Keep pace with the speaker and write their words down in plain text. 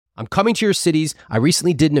I'm coming to your cities. I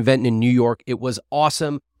recently did an event in New York. It was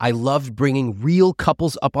awesome. I loved bringing real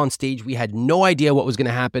couples up on stage. We had no idea what was going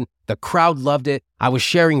to happen. The crowd loved it. I was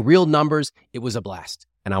sharing real numbers. It was a blast,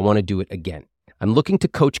 and I want to do it again. I'm looking to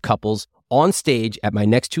coach couples on stage at my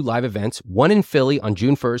next 2 live events, one in Philly on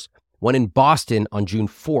June 1st, one in Boston on June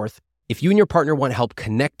 4th. If you and your partner want help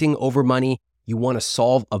connecting over money, you want to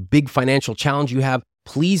solve a big financial challenge you have,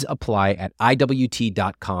 please apply at iwt.com/live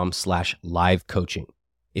coaching.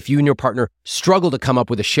 If you and your partner struggle to come up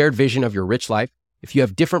with a shared vision of your rich life, if you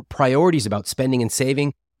have different priorities about spending and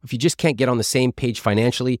saving, if you just can't get on the same page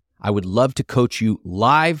financially, I would love to coach you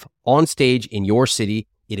live on stage in your city.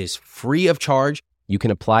 It is free of charge. You can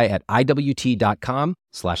apply at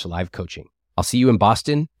iwt.com/live coaching. I'll see you in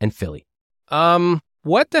Boston and Philly.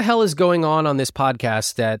 What the hell is going on this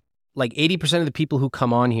podcast that like 80% of the people who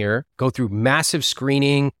come on here go through massive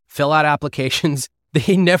screening, fill out applications.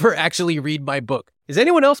 They never actually read my book. Is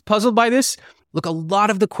anyone else puzzled by this? Look, a lot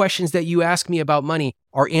of the questions that you ask me about money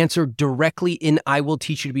are answered directly in I Will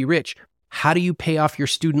Teach You to Be Rich. How do you pay off your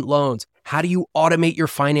student loans? How do you automate your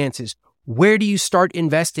finances? Where do you start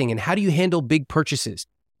investing? And how do you handle big purchases?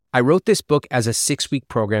 I wrote this book as a 6-week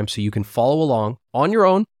program so you can follow along on your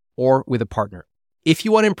own or with a partner. If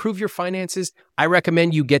you want to improve your finances, I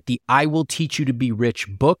recommend you get the I Will Teach You to Be Rich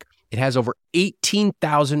book. It has over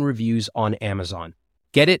 18,000 reviews on Amazon.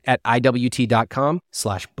 Get it at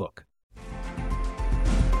iwt.com/book.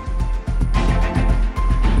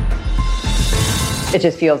 It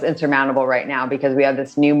just feels insurmountable right now because we have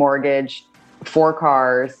this new mortgage, 4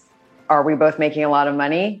 cars. Are we both making a lot of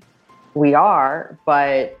money? We are,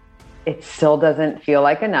 but it still doesn't feel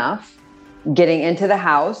like enough. Getting into the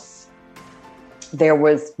house, there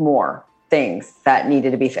was more things that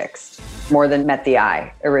needed to be fixed, more than met the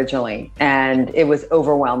eye originally. And it was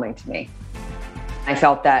overwhelming to me. I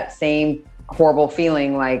felt that same horrible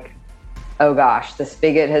feeling like, oh gosh, the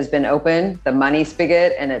spigot has been opened, the money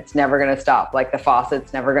spigot, and it's never going to stop. Like the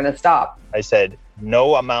faucet's never going to stop. I said,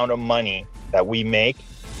 no amount of money that we make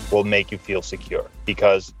will make you feel secure.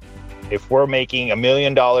 Because if we're making $1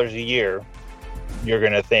 million a year, you're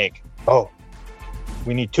going to think, oh,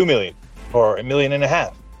 we need 2 million or $1.5 million.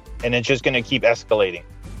 And it's just going to keep escalating.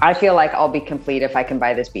 I feel like I'll be complete if I can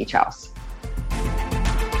buy this beach house.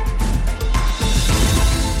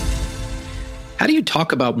 How do you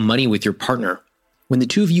talk about money with your partner when the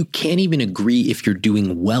two of you can't even agree if you're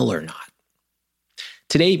doing well or not?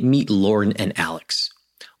 Today, meet Lauren and Alex.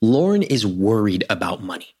 Lauren is worried about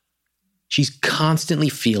money. She's constantly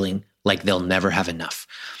feeling like they'll never have enough.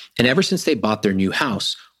 And ever since they bought their new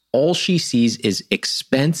house, all she sees is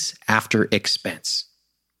expense after expense.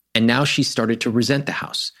 And now she's started to resent the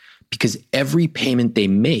house because every payment they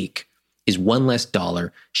make is one less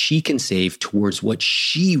dollar she can save towards what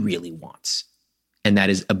she really wants. And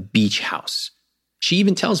that is a beach house. She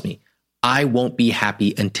even tells me, I won't be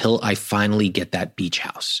happy until I finally get that beach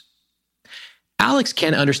house. Alex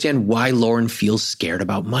can't understand why Lauren feels scared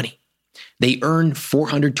about money. They earn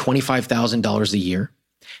 $425,000 a year,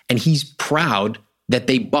 and he's proud that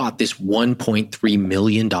they bought this $1.3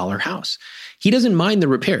 million house. He doesn't mind the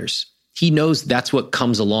repairs. He knows that's what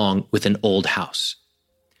comes along with an old house.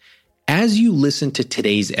 As you listen to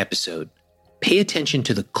today's episode, pay attention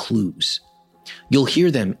to the clues. You'll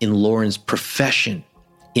hear them in Lauren's profession,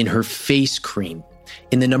 in her face cream,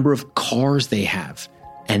 in the number of cars they have,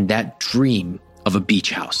 and that dream of a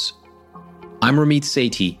beach house. I'm Ramit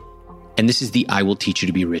Sethi, and this is the I Will Teach You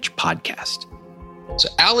to Be Rich podcast. So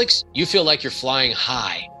Alex, you feel like you're flying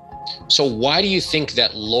high. So why do you think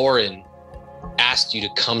that Lauren asked you to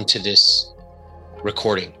come to this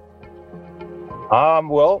recording?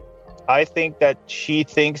 Well, I think that she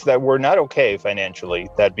thinks that we're not okay financially,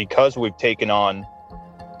 that because we've taken on,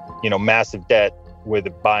 massive debt with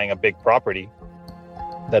buying a big property,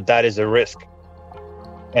 that is a risk.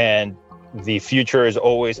 And the future is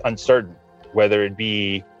always uncertain, whether it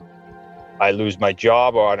be I lose my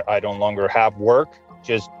job or I no longer have work,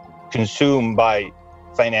 just consumed by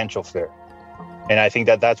financial fear. And I think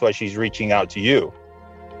that that's why she's reaching out to you.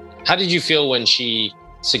 How did you feel when she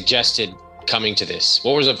suggested coming to this?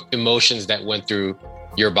 What were the emotions that went through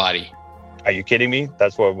your body? Are you kidding me?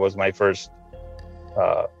 That's what was my first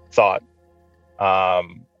thought. I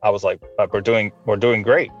was like, we're doing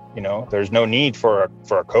great. There's no need for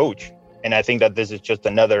a coach. And I think that this is just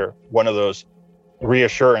another one of those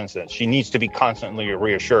reassurances. She needs to be constantly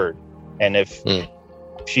reassured. And if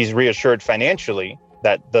she's reassured financially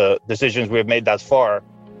that the decisions we have made thus far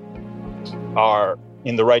are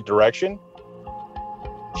in the right direction,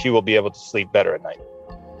 she will be able to sleep better at night.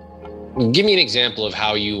 Give me an example of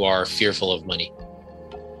how you are fearful of money.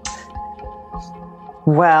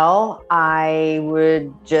 Well, I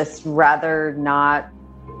would just rather not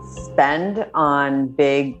spend on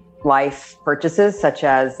big life purchases such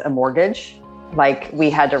as a mortgage. Like, we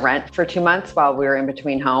had to rent for 2 months while we were in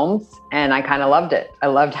between homes, and I kind of loved it. I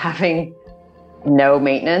loved having no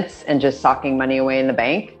maintenance and just socking money away in the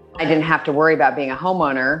bank. I didn't have to worry about being a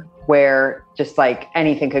homeowner where just like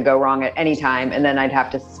anything could go wrong at any time. And then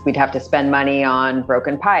we'd have to spend money on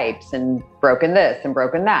broken pipes and broken this and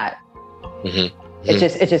broken that. Mm-hmm.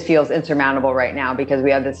 It just feels insurmountable right now because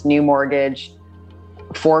we have this new mortgage,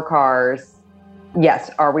 4 cars.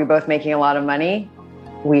 Yes. Are we both making a lot of money?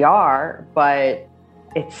 We are, but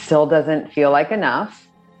it still doesn't feel like enough.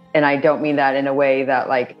 And I don't mean that in a way that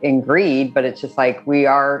like in greed, but it's just like, we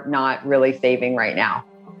are not really saving right now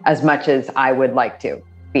as much as I would like to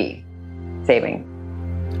be saving.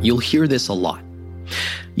 You'll hear this a lot.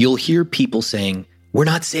 You'll hear people saying, we're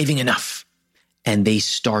not saving enough. And they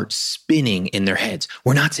start spinning in their heads.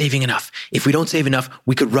 We're not saving enough. If we don't save enough,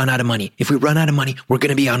 we could run out of money. If we run out of money, we're going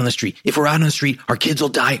to be out on the street. If we're out on the street, our kids will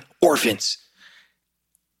die orphans.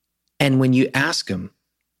 And when you ask them,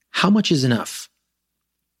 how much is enough?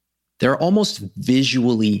 They're almost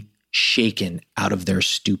visually shaken out of their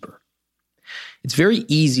stupor. It's very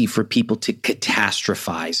easy for people to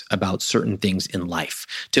catastrophize about certain things in life,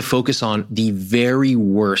 to focus on the very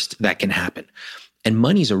worst that can happen. And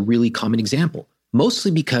money's a really common example, mostly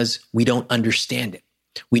because we don't understand it.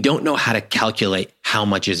 We don't know how to calculate how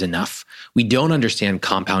much is enough. We don't understand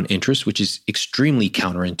compound interest, which is extremely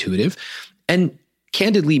counterintuitive. And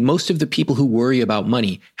candidly, most of the people who worry about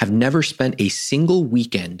money have never spent a single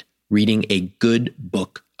weekend reading a good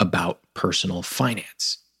book about personal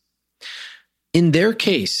finance. In their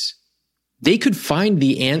case, they could find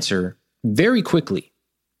the answer very quickly.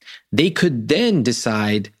 They could then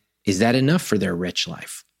decide, is that enough for their rich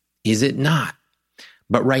life? Is it not?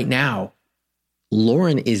 But right now,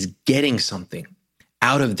 Lauren is getting something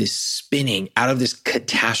out of this spinning, out of this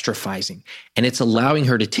catastrophizing, and it's allowing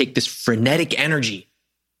her to take this frenetic energy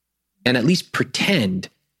and at least pretend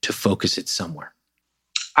to focus it somewhere.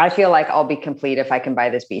 I feel like I'll be complete if I can buy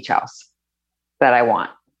this beach house that I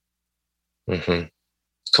want. Mm-hmm.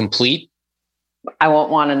 Complete? I won't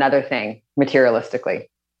want another thing materialistically.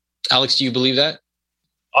 Alex, do you believe that?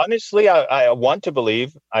 Honestly, I want to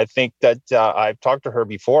believe. I think that I've talked to her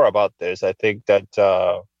before about this. I think that,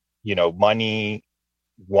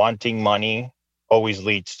 wanting money always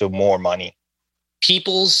leads to more money.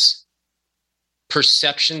 People's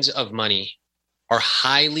perceptions of money are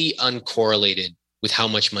highly uncorrelated with how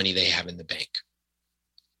much money they have in the bank.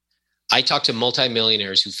 I talk to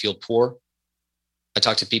multimillionaires who feel poor. I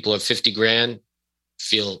talk to people who have 50 grand,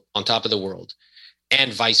 feel on top of the world,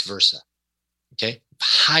 and vice versa. Okay?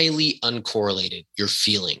 Highly uncorrelated, your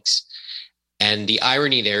feelings. And the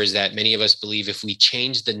irony there is that many of us believe if we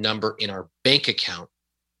change the number in our bank account,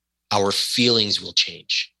 our feelings will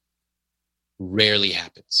change. Rarely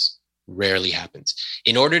happens. Rarely happens.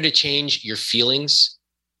 In order to change your feelings,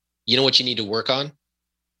 you know what you need to work on?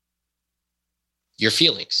 Your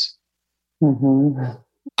feelings. Mm-hmm.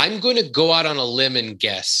 I'm going to go out on a limb and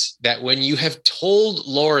guess that when you have told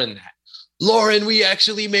Lauren that, Lauren, we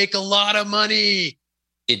actually make a lot of money,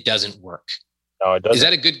 it doesn't work. No, it doesn't. Is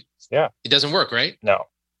that a good? Yeah. It doesn't work, right? No.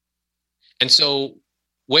 And so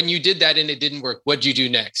when you did that and it didn't work, what'd you do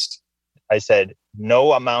next? I said,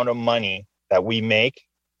 no amount of money that we make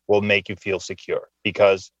will make you feel secure.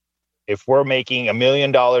 Because if we're making $1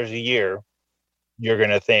 million a year, you're going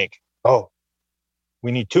to think, oh,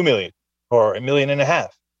 we need 2 million or $1.5 million.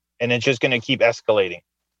 And it's just going to keep escalating.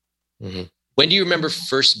 Mm-hmm. When do you remember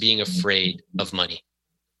first being afraid of money?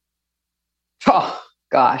 Oh,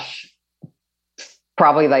 gosh.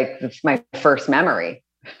 Probably like my first memory.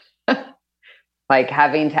 Like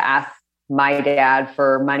having to ask my dad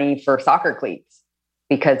for money for soccer cleats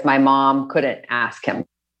because my mom couldn't ask him.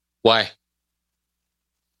 Why?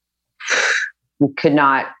 We could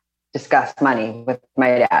not discuss money with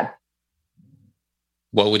my dad.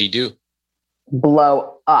 What would he do?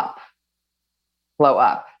 Blow up.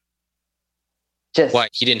 Just why?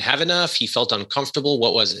 He didn't have enough? He felt uncomfortable?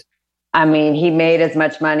 What was it? I mean, he made as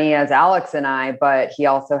much money as Alex and I, but he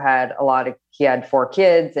also had he had 4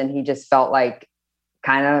 kids, and he just felt like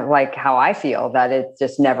kind of like how I feel, that it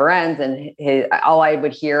just never ends. And all I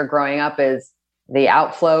would hear growing up is the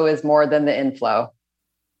outflow is more than the inflow.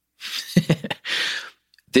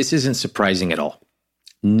 This isn't surprising at all.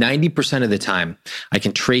 90% of the time, I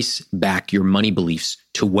can trace back your money beliefs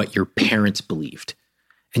to what your parents believed.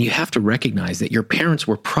 And you have to recognize that your parents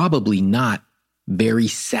were probably not very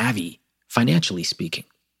savvy, financially speaking.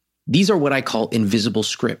 These are what I call invisible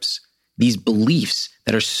scripts. these beliefs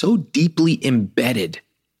that are so deeply embedded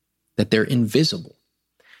that they're invisible.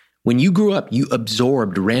 When you grew up, you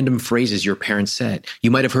absorbed random phrases your parents said.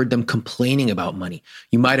 You might have heard them complaining about money.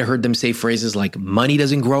 You might have heard them say phrases like, money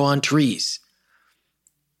doesn't grow on trees.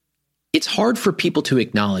 It's hard for people to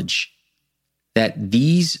acknowledge that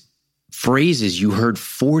these phrases you heard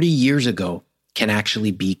 40 years ago can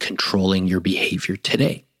actually be controlling your behavior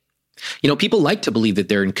today. You know, people like to believe that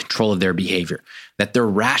they're in control of their behavior, that they're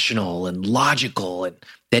rational and logical, and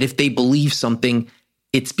that if they believe something,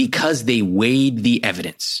 it's because they weighed the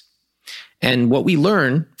evidence. And what we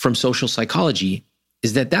learn from social psychology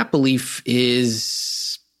is that that belief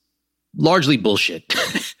is largely bullshit.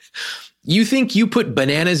 You think you put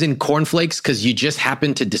bananas in cornflakes because you just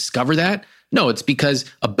happened to discover that? No, it's because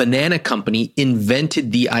a banana company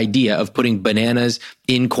invented the idea of putting bananas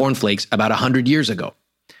in cornflakes about 100 years ago.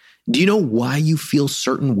 Do you know why you feel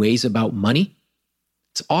certain ways about money?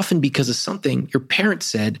 It's often because of something your parents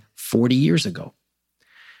said 40 years ago.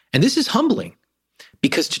 And this is humbling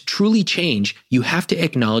because to truly change, you have to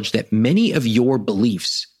acknowledge that many of your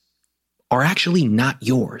beliefs are actually not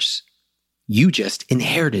yours. You just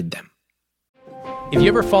inherited them. If you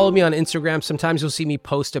ever follow me on Instagram, sometimes you'll see me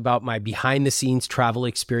post about my behind the scenes travel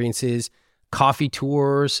experiences, coffee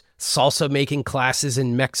tours, salsa making classes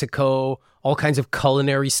in Mexico, all kinds of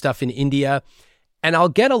culinary stuff in India. And I'll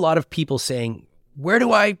get a lot of people saying, where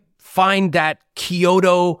do I find that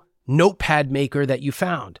Kyoto notepad maker that you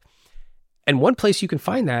found? And one place you can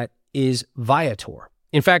find that is Viator.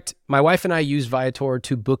 In fact, my wife and I used Viator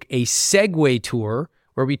to book a Segway tour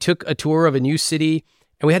where we took a tour of a new city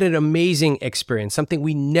and we had an amazing experience, something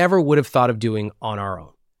we never would have thought of doing on our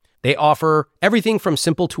own. They offer everything from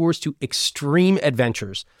simple tours to extreme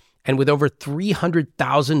adventures. And with over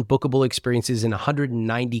 300,000 bookable experiences in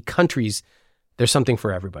 190 countries, there's something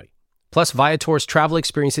for everybody. Plus, Viator's travel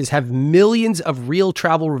experiences have millions of real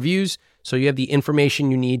travel reviews, so you have the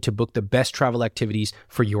information you need to book the best travel activities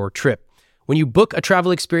for your trip. When you book a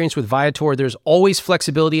travel experience with Viator, there's always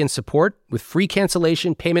flexibility and support with free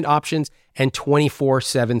cancellation, payment options, and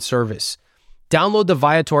 24/7 service. Download the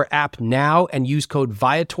Viator app now and use code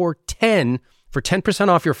Viator10 for 10%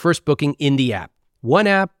 off your first booking in the app. One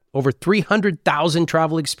app, over 300,000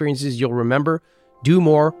 travel experiences you'll remember. Do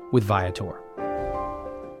more with Viator.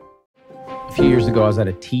 A few years ago, I was at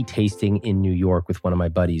a tea tasting in New York with one of my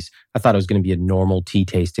buddies. I thought it was going to be a normal tea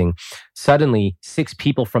tasting. Suddenly, 6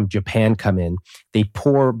 people from Japan come in. They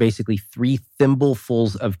pour basically 3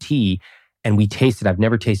 thimblefuls of tea, and we tasted. I've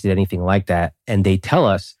never tasted anything like that. And they tell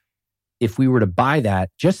us if we were to buy that,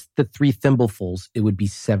 just the 3 thimblefuls, it would be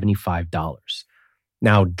 $75.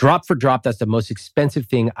 Now, drop for drop, that's the most expensive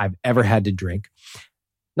thing I've ever had to drink.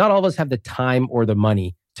 Not all of us have the time or the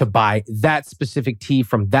money to buy that specific tea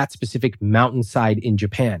from that specific mountainside in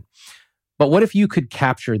Japan. But what if you could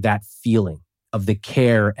capture that feeling of the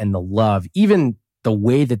care and the love, even the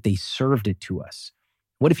way that they served it to us?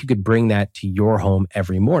 What if you could bring that to your home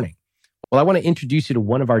every morning? Well, I want to introduce you to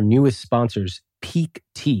one of our newest sponsors, Pique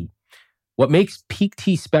Tea. What makes Pique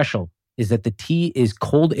Tea special is that the tea is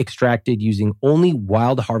cold extracted using only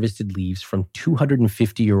wild harvested leaves from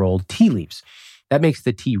 250-year-old tea leaves. That makes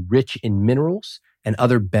the tea rich in minerals and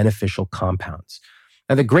other beneficial compounds.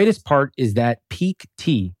 Now, the greatest part is that Pique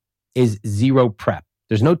Tea is zero prep.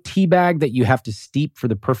 There's no tea bag that you have to steep for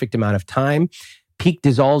the perfect amount of time. Pique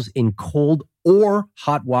dissolves in cold or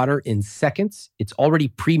hot water in seconds. It's already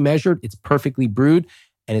pre-measured, it's perfectly brewed,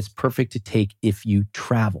 and it's perfect to take if you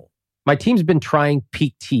travel. My team's been trying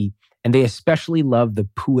Pique Tea, and they especially love the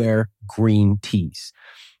Pu'er green teas.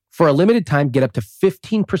 For a limited time, get up to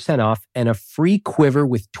 15% off and a free quiver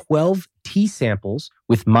with 12 tea samples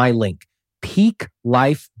with my link,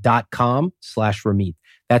 piquelife.com/Ramit.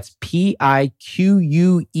 That's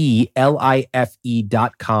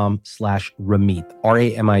PIQUELIFE.com/Ramit,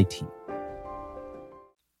 RAMIT.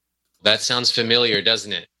 That sounds familiar,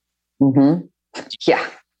 doesn't it? Mm-hmm. Yeah.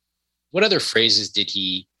 What other phrases did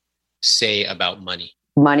he say about money?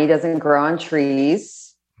 Money doesn't grow on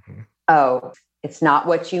trees. Mhm. Oh, it's not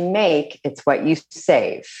what you make, it's what you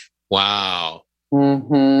save. Wow.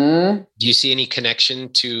 Mm-hmm. Do you see any connection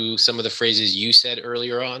to some of the phrases you said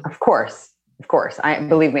earlier on? Of course.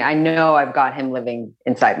 Believe me, I know I've got him living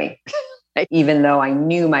inside me. Even though I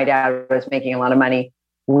knew my dad was making a lot of money,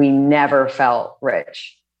 we never felt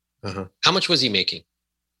rich. Uh-huh. How much was he making?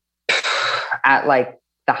 At like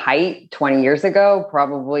the height 20 years ago,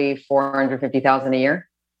 probably $450,000 a year.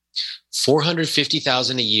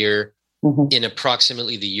 $450,000 a year Mm-hmm. in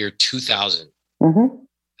approximately the year 2000. Mm-hmm.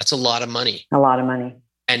 That's a lot of money. A lot of money.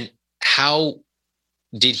 And how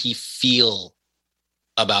did he feel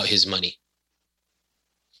about his money?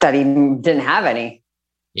 that he didn't have any.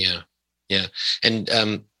 Yeah. Yeah. And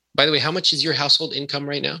by the way, how much is your household income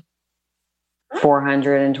right now?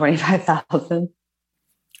 $425,000.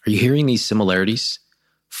 Are you hearing these similarities?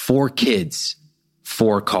 4 kids,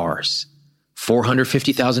 4 cars,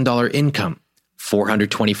 $450,000 income,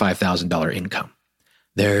 $425,000 income.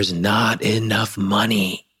 There's not enough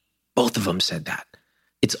money. Both of them said that.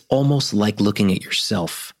 It's almost like looking at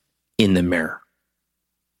yourself in the mirror.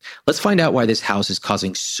 Let's find out why this house is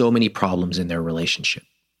causing so many problems in their relationship.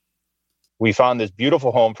 We found this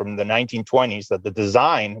beautiful home from the 1920s that the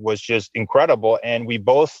design was just incredible. And we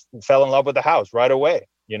both fell in love with the house right away.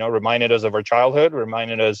 You know, reminded us of our childhood,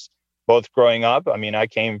 reminded us both growing up. I mean, I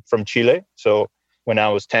came from Chile, so when I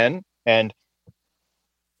was 10, and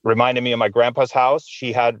reminded me of my grandpa's house.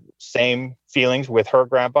 She had same feelings with her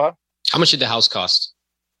grandpa. How much did the house cost?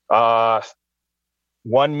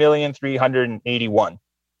 $1,381,000.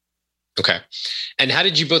 Okay. And how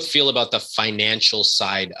did you both feel about the financial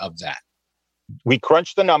side of that? We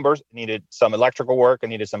crunched the numbers. Needed some electrical work. I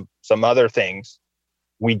needed some other things.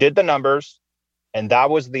 We did the numbers, and that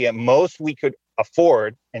was the most we could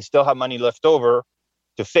afford and still have money left over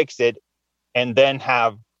to fix it, and then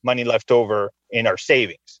have money left over in our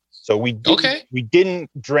savings. So we didn't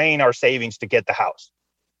drain our savings to get the house.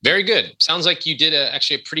 Very good. Sounds like you did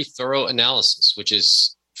actually a pretty thorough analysis, which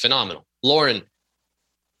is phenomenal. Lauren,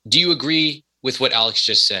 do you agree with what Alex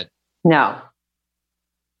just said? No.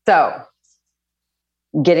 So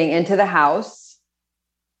getting into the house,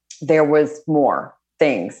 there was more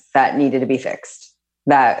things that needed to be fixed,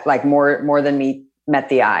 that like more than met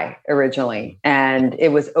the eye originally. And it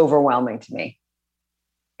was overwhelming to me.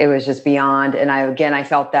 It was just beyond. And I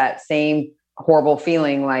felt that same horrible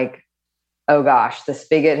feeling like, oh gosh, the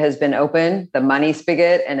spigot has been open, the money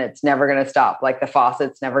spigot, and it's never going to stop. Like the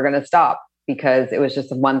faucet's never going to stop, because it was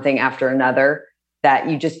just one thing after another that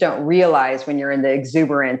you just don't realize when you're in the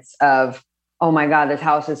exuberance of, oh my God, this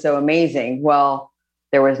house is so amazing. Well,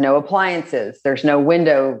 there was no appliances. There's no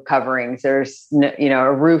window coverings. There's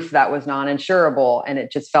a roof that was non-insurable. And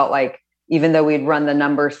it just felt like, even though we'd run the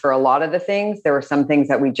numbers for a lot of the things, there were some things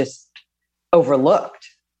that we just overlooked,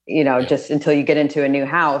 just until you get into a new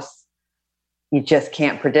house, you just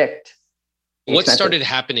can't predict. What started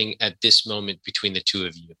happening at this moment between the two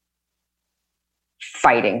of you?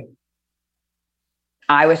 Fighting.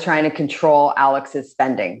 I was trying to control Alex's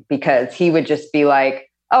spending, because he would just be like,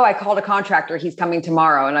 oh, I called a contractor, he's coming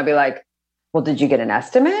tomorrow. And I'd be like, well, did you get an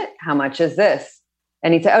estimate? How much is this?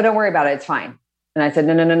 And he'd say, oh, don't worry about it, it's fine. And I said,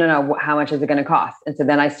 no. How much is it going to cost? And so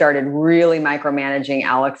then I started really micromanaging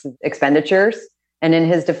Alex's expenditures. And in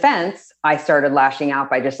his defense, I started lashing out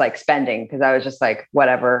by just like spending, because I was just like,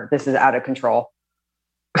 whatever, this is out of control.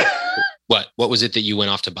 What was it that you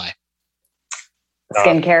went off to buy?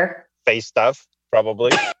 Skincare. Face stuff,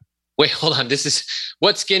 probably. Wait, hold on. This is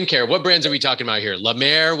what skincare? What brands are we talking about here? La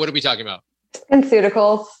Mer? What are we talking about?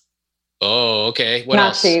 SkinCeuticals. Oh, okay. What Not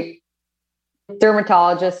else? cheap.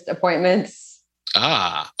 Dermatologist appointments.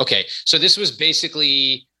 Ah, okay. So this was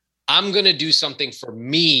basically, I'm going to do something for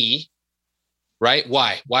me, right?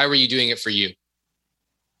 Why? Why were you doing it for you?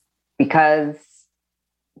 Because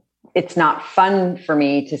it's not fun for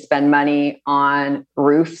me to spend money on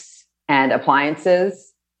roofs and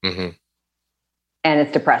appliances. Mm-hmm. And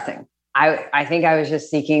it's depressing. I think I was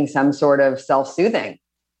just seeking some sort of self-soothing.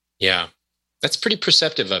 Yeah. That's pretty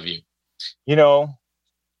perceptive of you.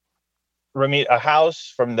 Ramit, a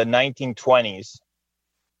house from the 1920s,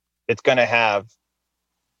 it's going to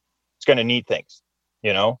need things,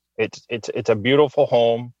 it's a beautiful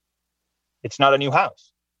home. It's not a new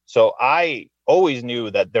house. So I always knew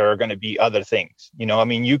that there are going to be other things,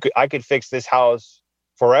 I could fix this house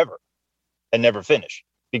forever and never finish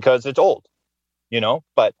because it's old,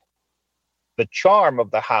 but the charm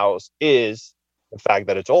of the house is the fact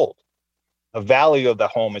that it's old. The value of the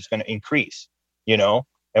home is going to increase,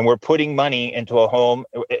 and we're putting money into a home.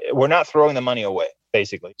 We're not throwing the money away,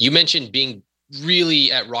 basically. You mentioned being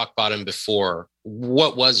really at rock bottom before.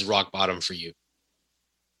 What was rock bottom for you?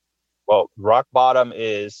 Well, rock bottom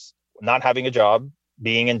is not having a job,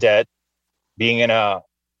 being in debt, being in a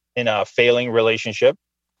failing relationship,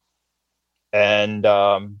 and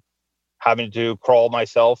having to crawl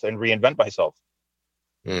myself and reinvent myself.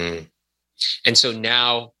 Mm. And so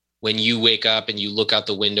now, when you wake up and you look out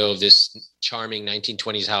the window of this charming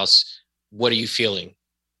 1920s house, what are you feeling?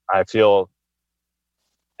 I feel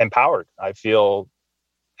empowered. I feel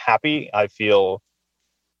happy. I feel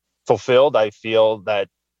fulfilled. I feel that,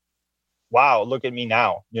 wow, look at me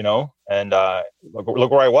now, and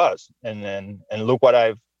look where I was, and look what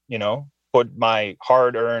I've, put my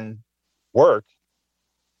hard-earned work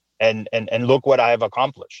and look what I have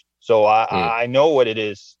accomplished. So I know what it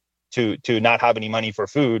is to not have any money for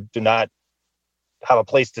food, to not have a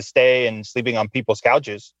place to stay and sleeping on people's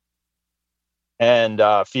couches, and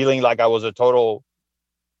feeling like I was a total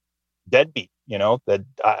deadbeat.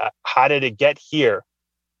 How did it get here?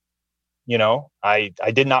 I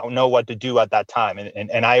did not know what to do at that time.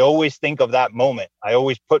 And I always think of that moment. I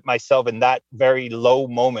always put myself in that very low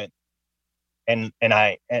moment. And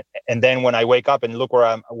then when I wake up and look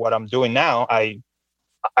what I'm doing now, I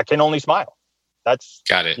can only smile. That's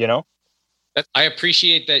got it. I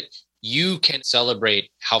appreciate that you can celebrate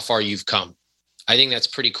how far you've come. I think that's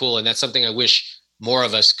pretty cool. And that's something I wish more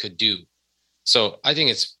of us could do. So I think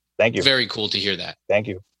it's Thank you. Very cool to hear that. Thank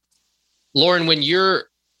you. Lauren, when you're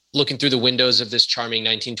looking through the windows of this charming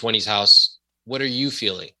 1920s house, what are you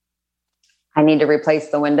feeling? I need to replace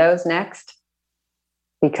the windows next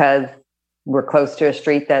because we're close to a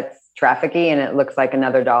street that's trafficky and it looks like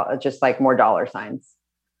another dollar, just like more dollar signs.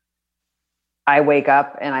 I wake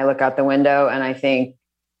up and I look out the window and I think,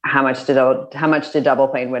 how much did double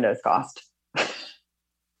pane windows cost?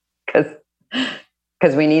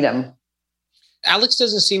 Because we need them. Alex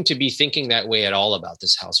doesn't seem to be thinking that way at all about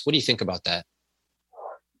this house. What do you think about that?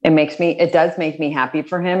 It does make me happy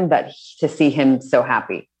for him to see him so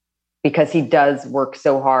happy, because he does work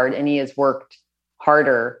so hard and he has worked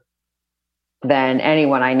harder than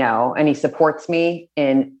anyone I know. And he supports me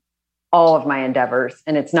in all of my endeavors.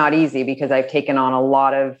 And it's not easy because I've taken on a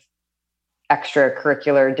lot of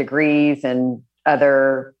extracurricular degrees and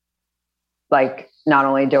other, like, not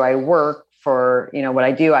only do I work for, what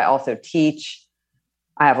I do, I also teach.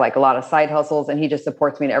 I have like a lot of side hustles and he just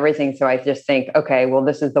supports me in everything. So I just think, okay, well,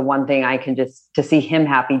 this is the one thing I can to see him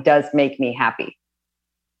happy does make me happy.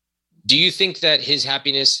 Do you think that his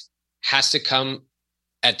happiness has to come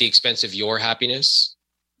at the expense of your happiness?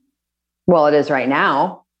 Well, it is right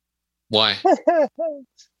now. Why?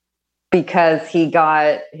 Because he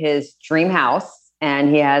got his dream house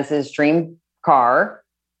and he has his dream car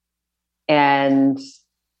and,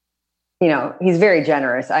 he's very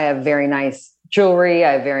generous. I have very nice jewelry.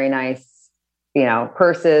 I have very nice,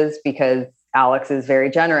 purses because Alex is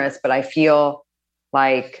very generous, but I feel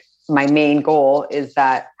like my main goal is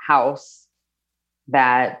that house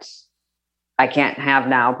that I can't have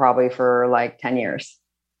now probably for like 10 years.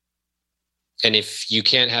 And if you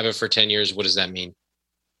can't have it for 10 years, what does that mean?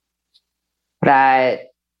 I'm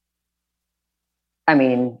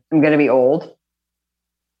going to be old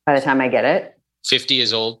by the time I get it. 50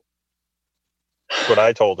 is old. That's what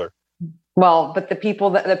I told her. Well, but the people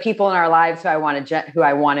in our lives who I want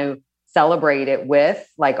to celebrate it with,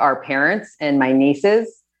 like our parents and my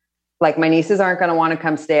nieces, like my nieces aren't going to want to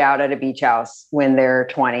come stay out at a beach house when they're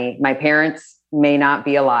 20. My parents may not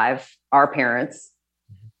be alive. Our parents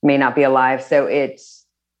may not be alive. So it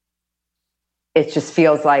just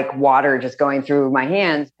feels like water just going through my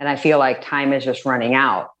hands. And I feel like time is just running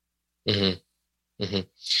out. Mm-hmm. Mm-hmm.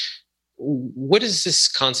 What is this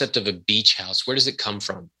concept of a beach house? Where does it come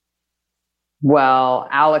from? Well,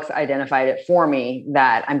 Alex identified it for me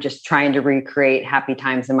that I'm just trying to recreate happy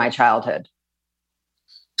times in my childhood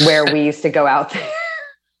where we used to go out there.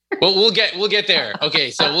 Well, we'll get there.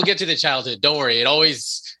 Okay. So we'll get to the childhood. Don't worry. It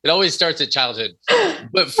always starts at childhood.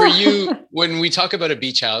 But for you, when we talk about a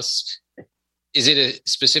beach house, is it a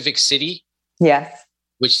specific city? Yes.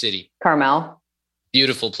 Which city? Carmel.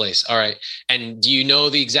 Beautiful place. All right. And do you know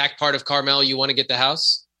the exact part of Carmel you want to get the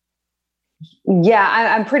house?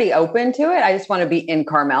 Yeah, I'm pretty open to it. I just want to be in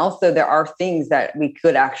Carmel. So there are things that we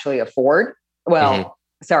could actually afford. Well,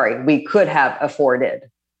 we could have afforded.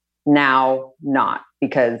 Now, not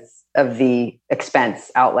because of the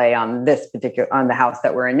expense outlay on the house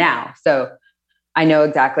that we're in now. So I know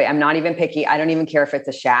exactly. I'm not even picky. I don't even care if it's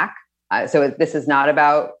a shack. So this is not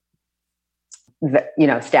about,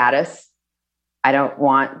 status. I don't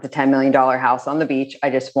want the $10 million house on the beach. I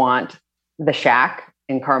just want the shack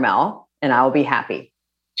in Carmel and I'll be happy.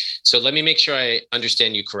 So let me make sure I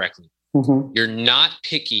understand you correctly. Mm-hmm. You're not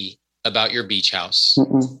picky about your beach house.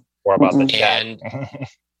 Mm-mm. Or about the shack. And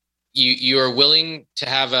you are willing to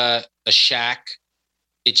have a shack.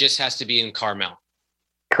 It just has to be in Carmel.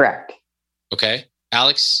 Correct. Okay.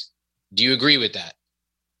 Alex, do you agree with that?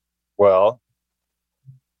 Well,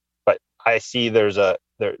 but I see there's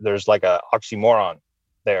like a oxymoron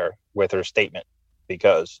there with her statement,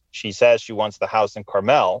 because she says she wants the house in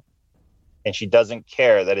Carmel and she doesn't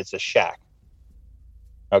care that it's a shack.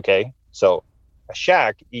 Okay. So a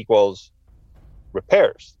shack equals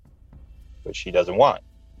repairs, which she doesn't want.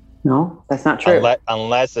 No, that's not true.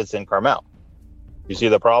 Unless it's in Carmel. You see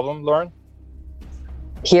the problem, Lauren?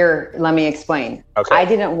 Here, let me explain. Okay. I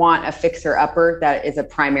didn't want a fixer-upper that is a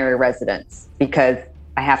primary residence because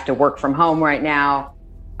I have to work from home right now.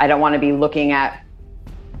 I don't want to be looking at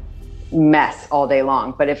mess all day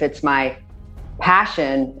long. But if it's my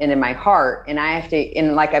passion and in my heart, and I have to,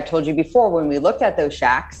 and like I've told you before, when we looked at those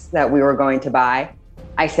shacks that we were going to buy,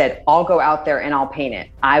 I said, I'll go out there and I'll paint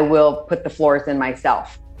it. I will put the floors in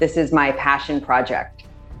myself. This is my passion project.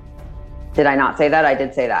 Did I not say that? I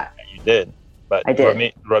did say that. You did. But I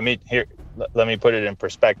did. Ramit, here, let me put it in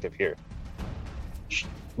perspective here.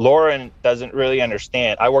 Lauren doesn't really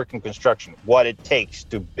understand. I work in construction, what it takes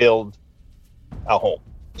to build a home,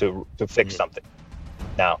 to fix something.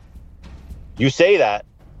 Now, you say that,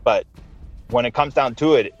 but when it comes down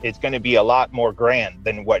to it, it's going to be a lot more grand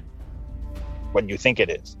than what you think it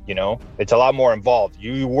is. You know, it's a lot more involved.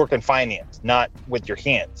 You work in finance, not with your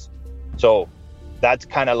hands. So that's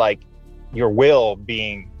kind of like your will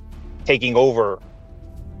taking over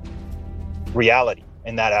reality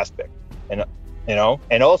in that aspect. And, you know,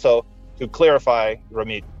 and also to clarify,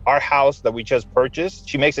 Ramit, our house that we just purchased,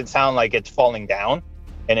 she makes it sound like it's falling down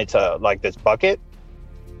and it's like this bucket.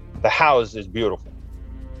 The house is beautiful.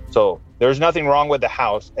 So there's nothing wrong with the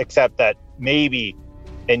house, except that maybe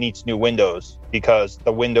it needs new windows because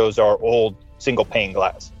the windows are old single pane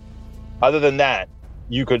glass. Other than that,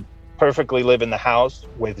 you could perfectly live in the house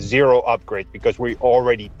with zero upgrades because we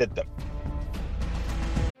already did them.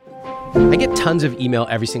 I get tons of email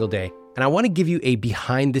every single day, and I want to give you a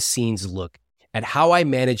behind the scenes look at how I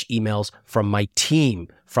manage emails from my team,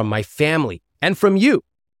 from my family, and from you.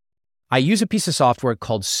 I use a piece of software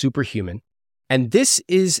called Superhuman, and this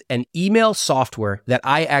is an email software that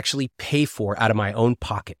I actually pay for out of my own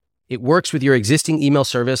pocket. It works with your existing email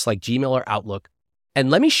service like Gmail or Outlook. And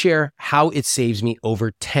let me share how it saves me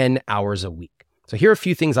over 10 hours a week. So here are a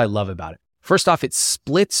few things I love about it. First off, it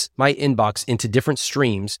splits my inbox into different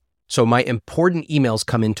streams, so my important emails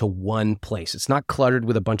come into one place. It's not cluttered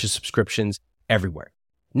with a bunch of subscriptions everywhere.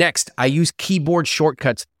 Next, I use keyboard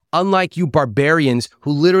shortcuts, unlike you barbarians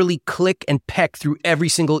who literally click and peck through every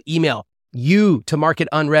single email. U to mark it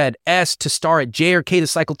unread, S to star it, J or K to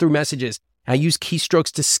cycle through messages. I use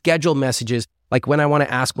keystrokes to schedule messages, like when I want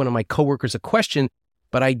to ask one of my coworkers a question,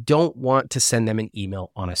 but I don't want to send them an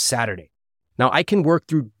email on a Saturday. Now, I can work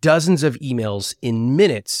through dozens of emails in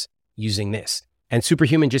minutes using this. And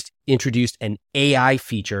Superhuman just introduced an AI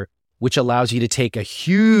feature, which allows you to take a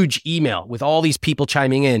huge email with all these people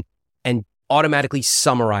chiming in and automatically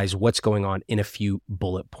summarize what's going on in a few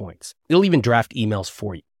bullet points. It'll even draft emails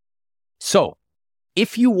for you. So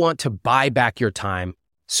if you want to buy back your time,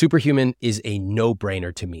 Superhuman is a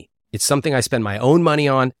no-brainer to me. It's something I spend my own money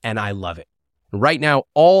on, and I love it. Right now,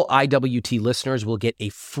 all IWT listeners will get a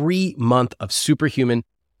free month of Superhuman.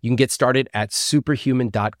 You can get started at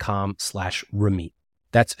superhuman.com/Ramit.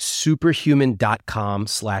 That's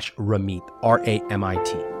superhuman.com/Ramit,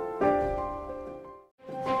 R-A-M-I-T.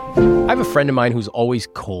 I have a friend of mine who's always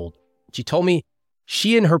cold. She told me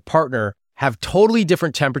she and her partner have totally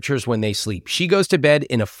different temperatures when they sleep. She goes to bed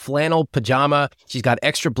in a flannel pajama. She's got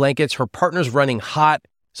extra blankets. Her partner's running hot.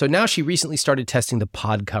 So now she recently started testing the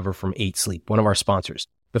pod cover from 8 Sleep, one of our sponsors.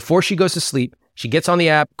 Before she goes to sleep, she gets on the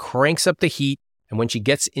app, cranks up the heat, and when she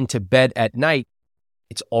gets into bed at night,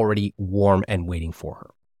 it's already warm and waiting for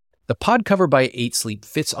her. The pod cover by 8 Sleep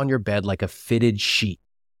fits on your bed like a fitted sheet,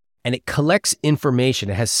 and it collects information.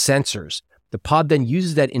 It has sensors. The pod then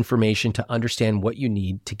uses that information to understand what you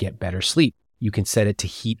need to get better sleep. You can set it to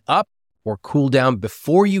heat up or cool down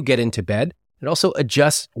before you get into bed. It also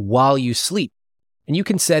adjusts while you sleep. And you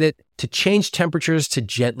can set it to change temperatures to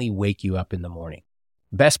gently wake you up in the morning.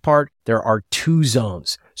 Best part, there are 2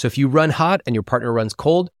 zones. So if you run hot and your partner runs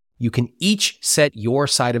cold, you can each set your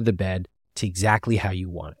side of the bed to exactly how you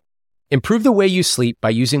want it. Improve the way you sleep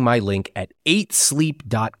by using my link at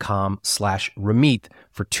 8sleep.com/Ramit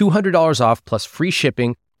for $200 off plus free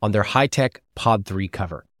shipping on their high-tech Pod 3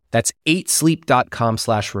 cover. That's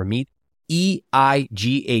 8sleep.com/Ramit,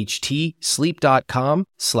 EIGHT,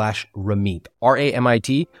 sleep.com/Ramit,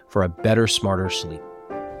 RAMIT, for a better, smarter sleep.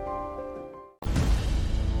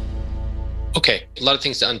 Okay, a lot of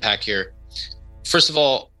things to unpack here. First of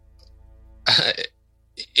all,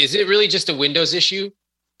 is it really just a Windows issue?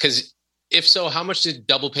 Because if so, how much did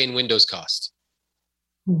double pane windows cost?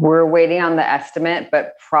 We're waiting on the estimate,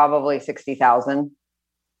 but probably 60,000.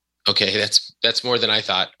 Okay, that's more than I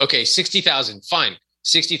thought. Okay, 60,000, fine,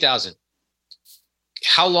 60,000.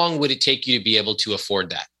 How long would it take you to be able to afford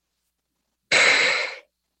that?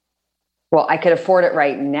 Well, I could afford it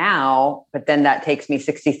right now, but then that takes me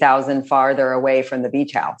 60,000 farther away from the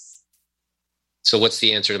beach house. So what's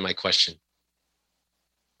the answer to my question?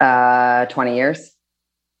 20 years.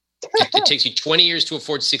 It takes you 20 years to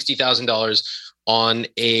afford $60,000 on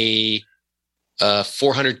a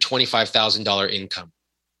 $425,000 income.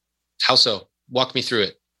 How so? Walk me through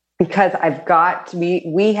it. Because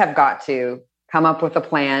we have got to come up with a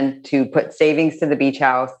plan to put savings to the beach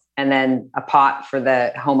house and then a pot for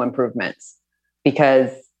the home improvements.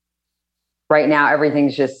 Because right now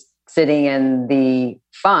everything's just sitting in the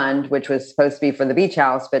fund, which was supposed to be for the beach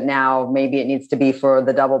house, but now maybe it needs to be for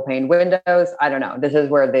the double pane windows. I don't know. This is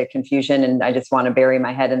where the confusion, and I just want to bury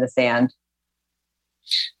my head in the sand.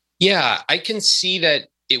 Yeah, I can see that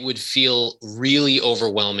it would feel really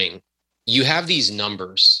overwhelming. You have these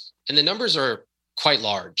numbers, and the numbers are quite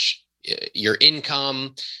large. Your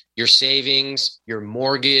income, your savings, your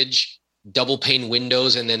mortgage, double pane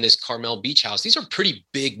windows, and then this Carmel beach house. These are pretty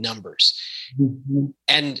big numbers. Mm-hmm.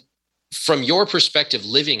 And from your perspective,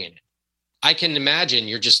 living in it, I can imagine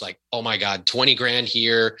you're just like, oh my God, 20 grand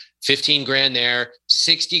here, 15 grand there,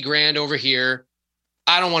 60 grand over here.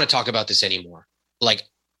 I don't want to talk about this anymore. Like,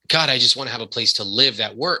 God, I just want to have a place to live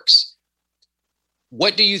that works.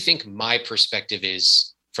 What do you think my perspective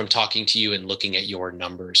is from talking to you and looking at your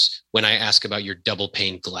numbers when I ask about your double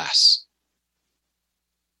pane glass?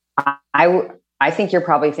 I think you're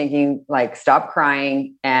probably thinking like, stop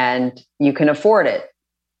crying and you can afford it.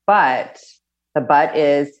 But the but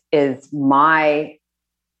is my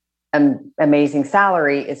amazing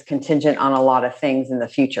salary is contingent on a lot of things in the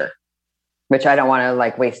future, which I don't want to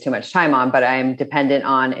like waste too much time on, but I'm dependent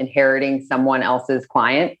on inheriting someone else's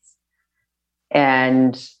clients.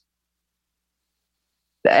 And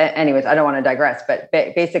anyways, I don't want to digress, but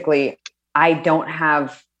basically I don't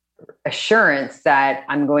have assurance that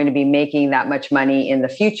I'm going to be making that much money in the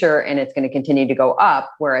future and it's going to continue to go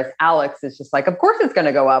up. Whereas Alex is just like, of course it's going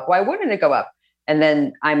to go up. Why wouldn't it go up? And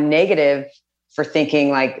then I'm negative for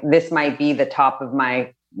thinking like this might be the top of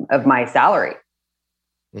my salary.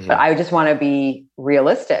 Mm-hmm. But I just want to be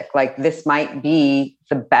realistic. Like this might be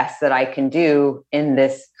the best that I can do in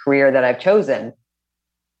this career that I've chosen.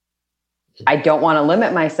 I don't want to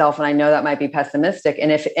limit myself. And I know that might be pessimistic.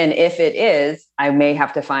 And if it is, I may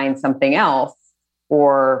have to find something else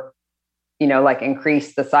or, like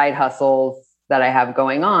increase the side hustles that I have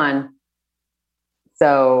going on.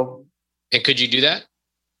 So. And could you do that?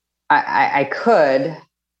 I could,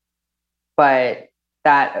 but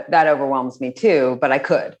that overwhelms me too, but I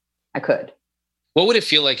could. What would it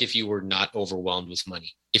feel like if you were not overwhelmed with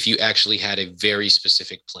money? If you actually had a very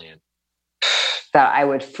specific plan? That I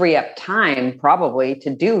would free up time probably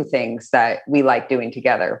to do things that we like doing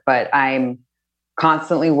together. But I'm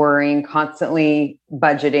constantly worrying, constantly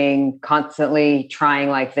budgeting, constantly trying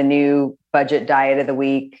like the new budget diet of the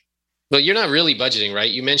week. But you're not really budgeting,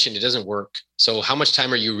 right? You mentioned it doesn't work. So how much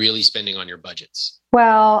time are you really spending on your budgets?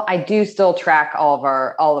 Well, I do still track all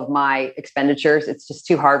of my expenditures. It's just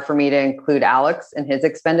too hard for me to include Alex in his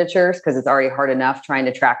expenditures because it's already hard enough trying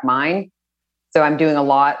to track mine. So I'm doing a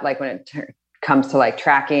lot like when it comes to like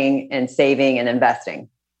tracking and saving and investing.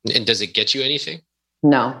 And does it get you anything?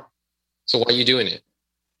 No. So why are you doing it?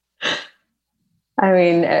 I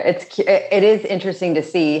mean, it is interesting to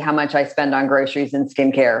see how much I spend on groceries and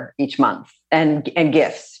skincare each month and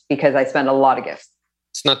gifts because I spend a lot of gifts.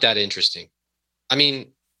 It's not that interesting. I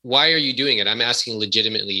mean, why are you doing it? I'm asking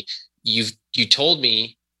legitimately. You told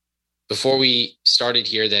me before we started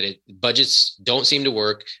here that budgets don't seem to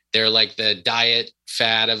work. They're like the diet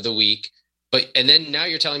fad of the week. And then now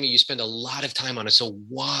you're telling me you spend a lot of time on it. So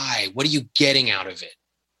why? What are you getting out of it?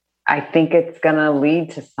 I think it's going to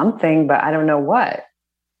lead to something, but I don't know what.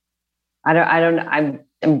 I'm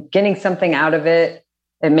getting something out of it.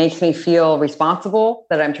 It makes me feel responsible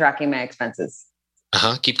that I'm tracking my expenses.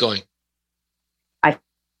 Keep going. I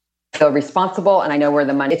feel responsible and I know where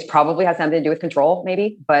the money, it probably has something to do with control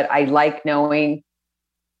maybe, but I like knowing.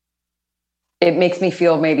 It makes me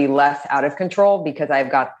feel maybe less out of control because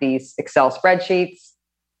I've got these Excel spreadsheets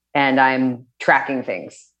and I'm tracking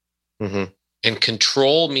things. Mm-hmm. And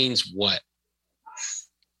control means what?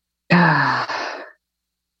 That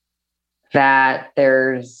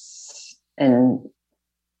there's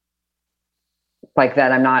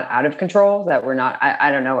that I'm not out of control, that we're not,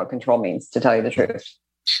 I don't know what control means, to tell you the truth.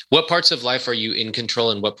 What parts of life are you in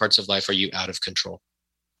control and what parts of life are you out of control?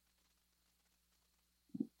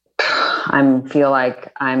 I feel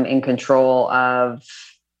like I'm in control of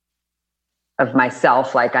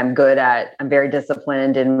myself. Like I'm very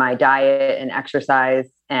disciplined in my diet and exercise,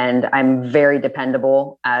 and I'm very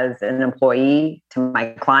dependable as an employee to my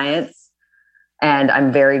clients. And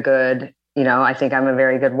I'm very good. I think I'm a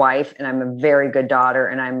very good wife and I'm a very good daughter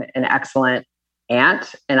and I'm an excellent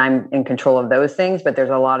aunt and I'm in control of those things. But there's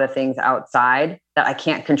a lot of things outside that I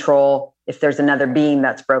can't control if there's another beam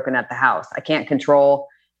that's broken at the house. I can't control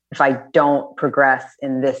if I don't progress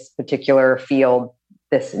in this particular field,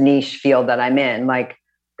 this niche field that I'm in, like,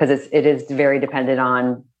 because it is very dependent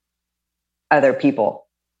on other people.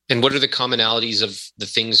 And what are the commonalities of the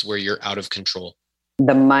things where you're out of control?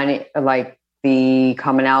 The money, like the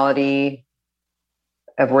commonality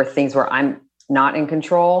of where I'm not in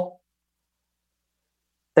control,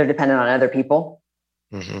 they're dependent on other people.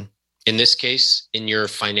 Mm-hmm. In this case, in your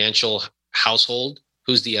financial household,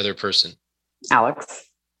 who's the other person? Alex.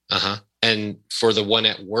 And for the one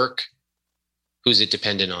at work, who's it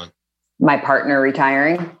dependent on? My partner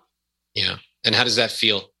retiring. Yeah. And how does that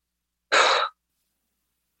feel?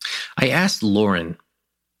 I asked Lauren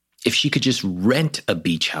if she could just rent a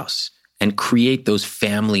beach house and create those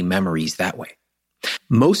family memories that way.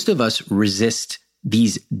 Most of us resist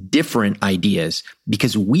these different ideas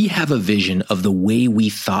because we have a vision of the way we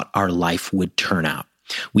thought our life would turn out.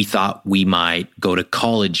 We thought we might go to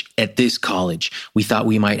college at this college. We thought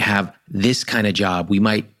we might have this kind of job. We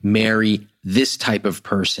might marry this type of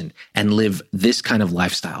person and live this kind of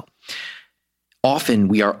lifestyle. Often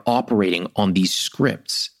we are operating on these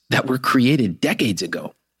scripts that were created decades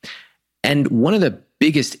ago. And one of the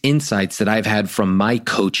biggest insights that I've had from my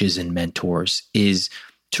coaches and mentors is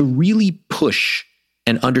to really push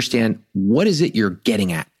and understand, what is it you're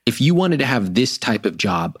getting at? If you wanted to have this type of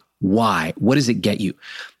job, why? What does it get you?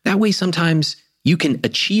 That way, sometimes you can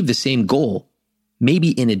achieve the same goal, maybe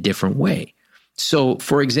in a different way. So,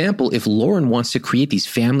 for example, if Lauren wants to create these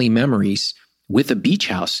family memories with a beach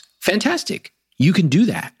house, fantastic. You can do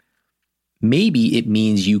that. Maybe it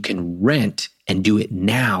means you can rent and do it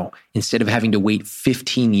now instead of having to wait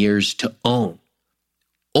 15 years to own.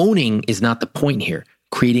 Owning is not the point here.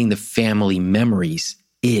 Creating the family memories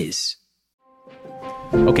is.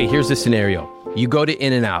 Okay, here's the scenario. You go to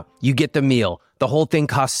In-N-Out, you get the meal. The whole thing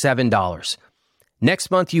costs $7.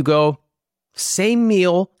 Next month you go, same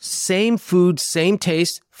meal, same food, same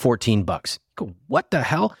taste, $14. Go, what the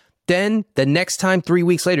hell? Then the next time, 3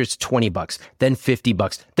 weeks later, it's $20, then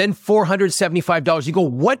 $50, then $475. You go,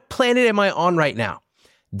 what planet am I on right now?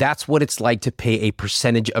 That's what it's like to pay a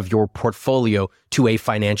percentage of your portfolio to a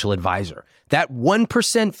financial advisor. That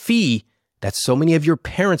 1% fee that so many of your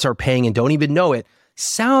parents are paying and don't even know it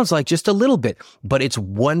sounds like just a little bit, but it's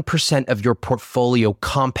 1% of your portfolio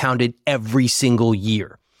compounded every single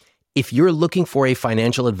year. If you're looking for a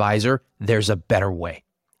financial advisor, there's a better way.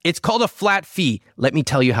 It's called a flat fee. Let me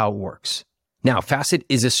tell you how it works. Now, Facet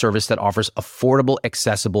is a service that offers affordable,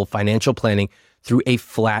 accessible financial planning through a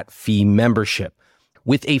flat fee membership.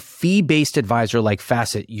 With a fee-based advisor like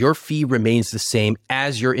Facet, your fee remains the same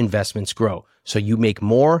as your investments grow. So you make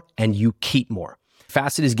more and you keep more.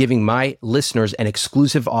 Facet is giving my listeners an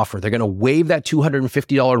exclusive offer. They're going to waive that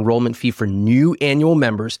 $250 enrollment fee for new annual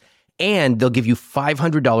members, and they'll give you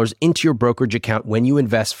 $500 into your brokerage account when you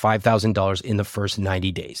invest $5,000 in the first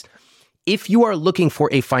 90 days. If you are looking for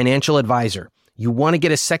a financial advisor, you want to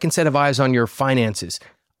get a second set of eyes on your finances,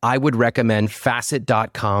 I would recommend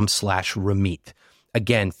facet.com/Ramit.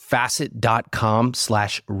 Again,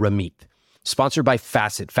 facet.com/Ramit. Sponsored by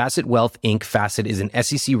Facet. Facet Wealth, Inc. Facet is an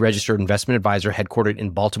SEC-registered investment advisor headquartered in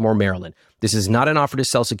Baltimore, Maryland. This is not an offer to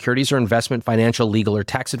sell securities or investment, financial, legal, or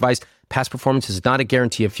tax advice. Past performance is not a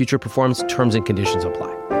guarantee of future performance. Terms and conditions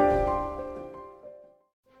apply.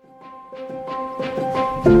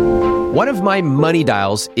 One of my money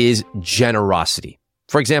dials is generosity.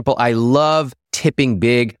 For example, I love tipping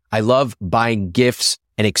big. I love buying gifts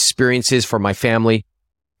and experiences for my family.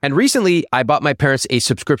 And recently, I bought my parents a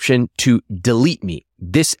subscription to Delete Me,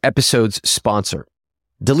 this episode's sponsor.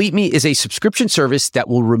 Delete Me is a subscription service that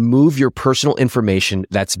will remove your personal information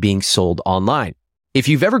that's being sold online. If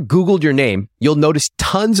you've ever Googled your name, you'll notice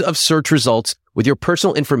tons of search results with your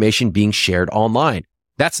personal information being shared online.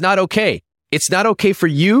 That's not okay. It's not okay for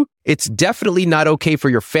you. It's definitely not okay for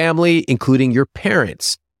your family, including your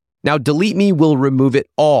parents. Now, Delete Me will remove it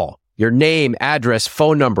all. Your name, address,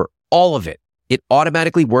 phone number, all of it. It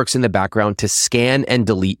automatically works in the background to scan and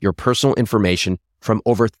delete your personal information from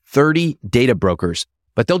over 30 data brokers,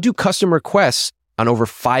 but they'll do custom requests on over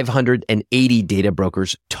 580 data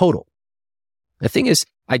brokers total. The thing is,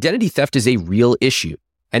 identity theft is a real issue.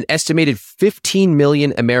 An estimated 15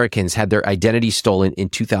 million Americans had their identity stolen in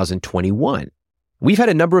 2021. We've had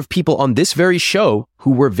a number of people on this very show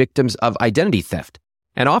who were victims of identity theft.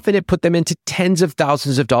 And often it put them into tens of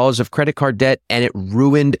thousands of dollars of credit card debt, and it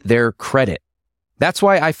ruined their credit. That's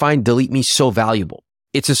why I find Delete Me so valuable.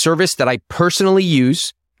 It's a service that I personally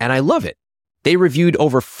use, and I love it. They reviewed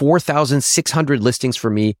over 4,600 listings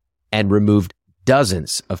for me and removed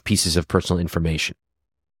dozens of pieces of personal information.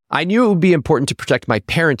 I knew it would be important to protect my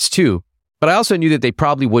parents too, But I also knew that they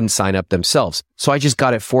probably wouldn't sign up themselves, so I just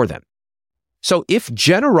got it for them. So if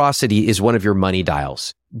generosity is one of your money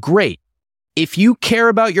dials, great. If you care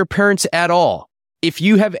about your parents at all, if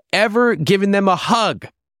you have ever given them a hug,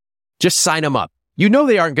 just sign them up. You know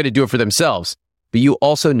they aren't going to do it for themselves, but you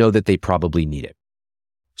also know that they probably need it.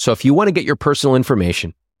 So if you want to get your personal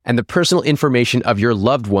information and the personal information of your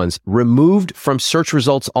loved ones removed from search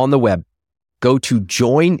results on the web, go to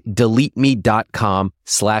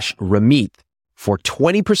joindeleteme.com/Ramit for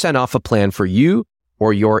 20% off a plan for you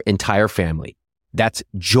or your entire family. That's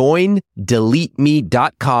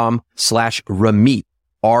joindeleteme.com/Ramit,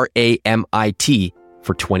 RAMIT,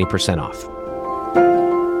 for 20% off.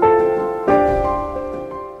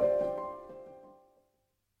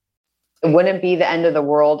 It wouldn't be the end of the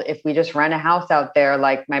world if we just rent a house out there.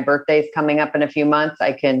 Like my birthday's coming up in a few months.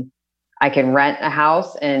 I can rent a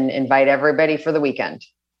house and invite everybody for the weekend.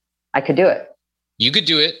 I could do it. You could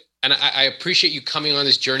do it. And I appreciate you coming on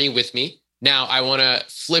this journey with me. Now, I want to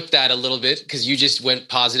flip that a little bit because you just went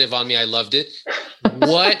positive on me. I loved it.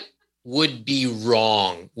 What would be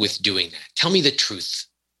wrong with doing that? Tell me the truth.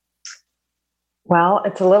 Well,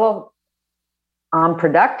 it's a little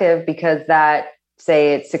unproductive because that,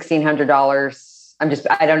 say it's $1,600.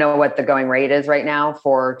 I don't know what the going rate is right now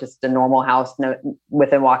for just a normal house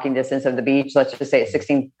within walking distance of the beach. Let's just say it's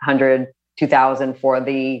 $1,600, $2,000 for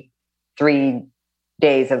the 3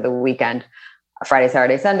 days of the weekend, Friday,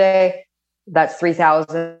 Saturday, Sunday. That's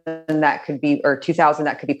 $3,000 that could be, or $2,000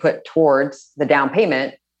 that could be put towards the down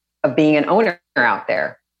payment of being an owner out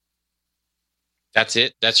there. That's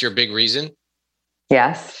it? That's your big reason?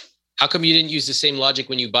 Yes. How come you didn't use the same logic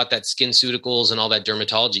when you bought that SkinCeuticals and all that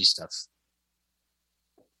dermatology stuff?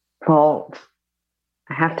 Well,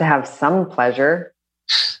 I have to have some pleasure.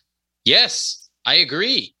 Yes, I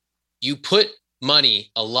agree. You put money,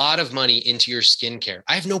 a lot of money into your skincare.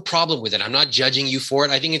 I have no problem with it. I'm not judging you for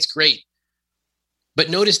it. I think it's great. But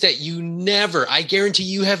notice that I guarantee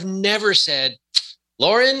you have never said,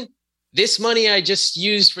 Lauren, this money I just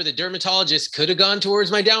used for the dermatologist could have gone towards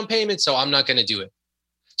my down payment, so I'm not going to do it.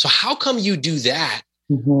 So how come you do that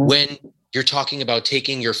when you're talking about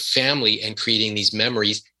taking your family and creating these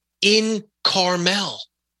memories in Carmel?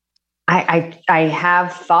 I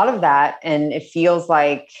have thought of that, and it feels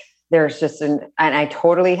like there's just and I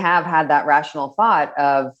totally have had that rational thought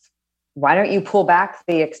of, why don't you pull back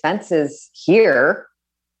the expenses here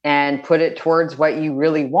and put it towards what you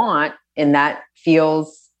really want? And that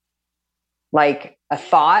feels like a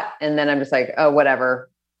thought. And then I'm just like, oh,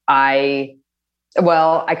 whatever. I guess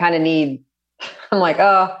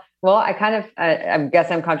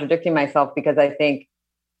I'm contradicting myself because I think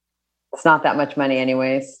it's not that much money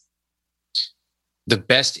anyways. The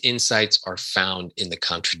best insights are found in the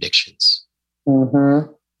contradictions.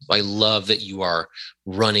 Mm-hmm. I love that you are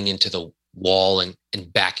running into the wall and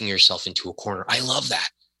backing yourself into a corner. I love that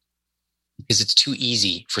because it's too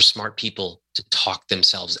easy for smart people to talk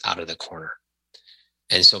themselves out of the corner.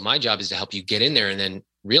 And so my job is to help you get in there and then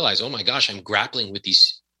realize, oh my gosh, I'm grappling with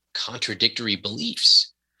these contradictory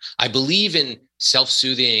beliefs. I believe in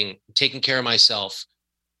self-soothing, taking care of myself.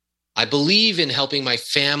 I believe in helping my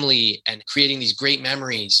family and creating these great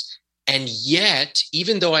memories. And yet,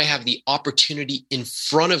 even though I have the opportunity in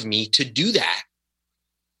front of me to do that,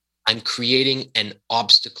 I'm creating an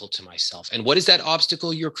obstacle to myself. And what is that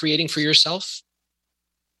obstacle you're creating for yourself?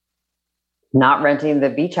 Not renting the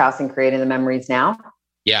beach house and creating the memories now.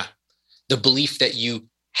 Yeah. The belief that you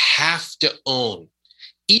have to own,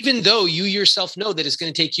 even though you yourself know that it's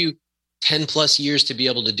going to take you 10 plus years to be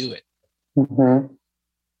able to do it. Mm-hmm.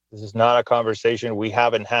 This is not a conversation we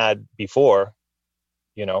haven't had before.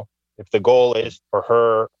 You know, if the goal is for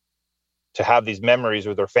her to have these memories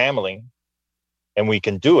with her family and we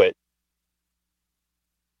can do it,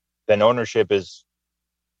 then ownership is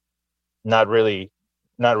not really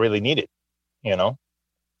needed, you know,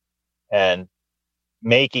 and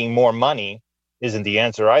making more money isn't the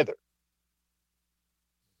answer either.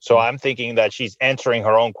 So I'm thinking that she's answering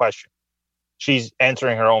her own question. She's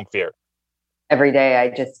answering her own fear. Every day I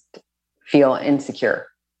just feel insecure.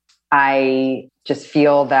 I just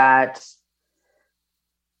feel that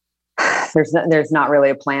there's not really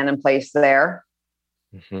a plan in place there.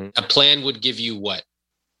 Mm-hmm. A plan would give you what?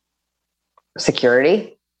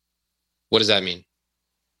 Security. What does that mean?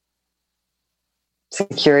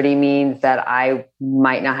 Security means that I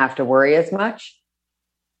might not have to worry as much.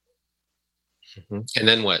 Mm-hmm. And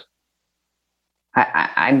then what?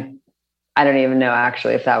 I don't even know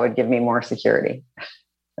actually if that would give me more security.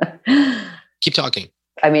 Keep talking.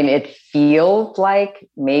 I mean, it feels like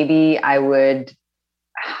maybe I would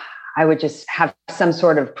just have some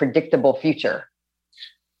sort of predictable future.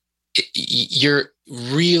 you're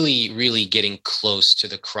really, really getting close to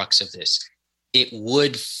the crux of this. It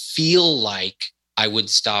would feel like I would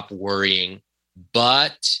stop worrying,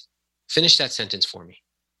 but finish that sentence for me.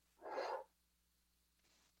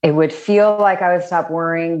 It would feel like I would stop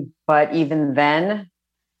worrying, but even then,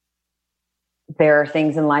 there are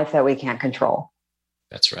things in life that we can't control.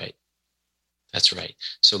 That's right. That's right.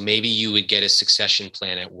 So maybe you would get a succession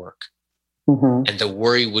plan at work, and the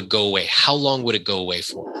worry would go away. How long would it go away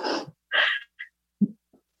for?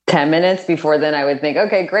 10 minutes. Before then, I would think,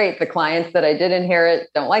 okay, great. The clients that I did inherit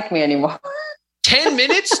don't like me anymore. 10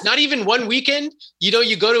 minutes? Not even one weekend? You know,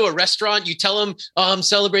 you go to a restaurant, you tell them, oh, I'm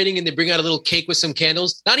celebrating, and they bring out a little cake with some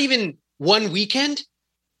candles. Not even one weekend?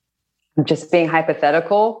 I'm just being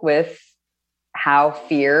hypothetical with how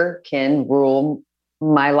fear can rule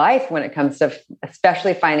my life when it comes to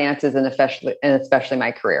especially finances and especially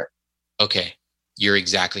my career. Okay, you're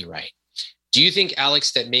exactly right. Do you think,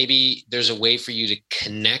 Alex, that maybe there's a way for you to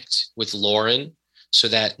connect with Lauren so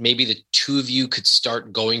that maybe the two of you could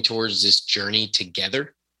start going towards this journey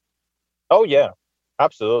together? Oh, yeah,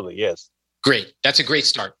 absolutely. Yes. Great. That's a great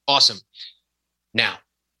start. Awesome. Now,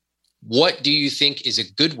 what do you think is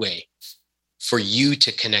a good way for you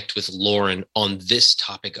to connect with Lauren on this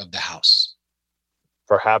topic of the house?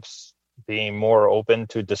 Perhaps being more open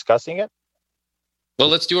to discussing it. Well,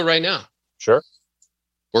 let's do it right now. Sure.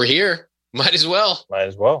 We're here. Might as well. Might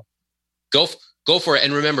as well. Go for it.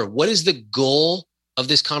 And remember, what is the goal of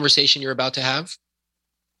this conversation you're about to have?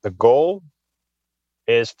 The goal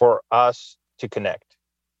is for us to connect,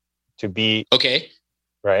 to be okay.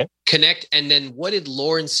 Right. Connect. And then what did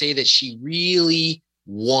Lauren say that she really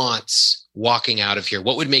wants walking out of here?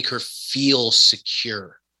 What would make her feel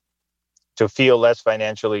secure? To feel less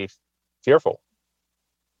financially fearful.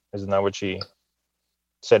 Isn't that what she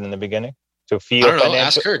said in the beginning? To feel. I don't know.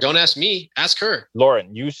 Ask her. Don't ask me. Ask her.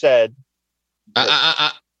 Lauren, you said.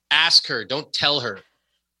 Ask her. Don't tell her.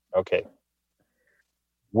 Okay.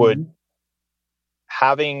 Would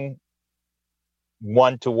having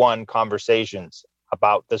one-to-one conversations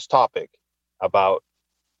about this topic, about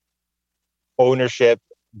ownership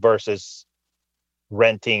versus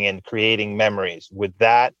renting and creating memories, would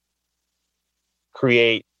that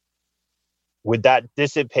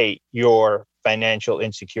dissipate your financial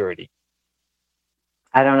insecurity?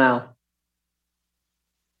 I don't know.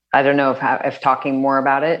 I don't know if talking more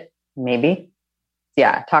about it, maybe.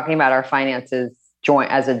 Yeah, talking about our finances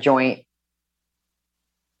as a joint,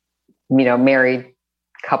 married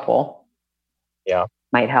couple. Yeah.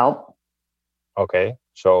 Might help. Okay.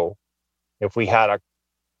 So if we had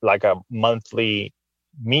a monthly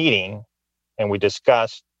meeting and we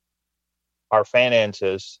discussed our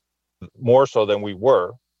finances more so than we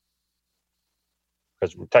were,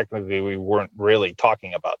 because technically we weren't really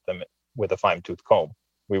talking about them with a fine-tooth comb.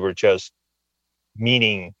 We were just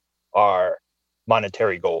meeting our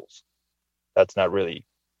monetary goals. That's not really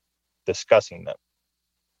discussing them.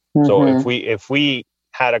 Mm-hmm. So if we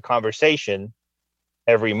had a conversation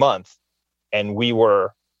every month and we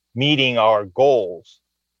were meeting our goals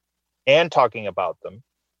and talking about them,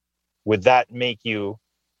 would that make you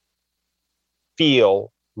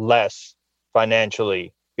feel less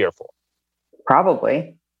financially fearful?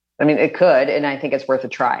 Probably. I mean, it could, and I think it's worth a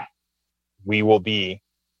try. We will be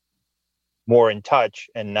more in touch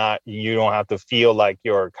and you don't have to feel like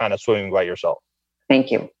you're kind of swimming by yourself.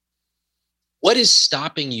 Thank you. What is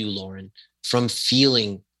stopping you, Lauren, from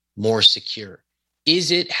feeling more secure?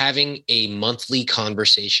 Is it having a monthly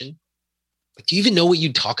conversation? Do you even know what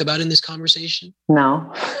you talk about in this conversation?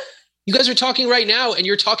 No. You guys are talking right now and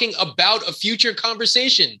you're talking about a future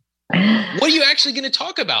conversation. What are you actually going to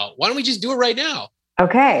talk about? Why don't we just do it right now?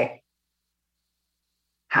 Okay.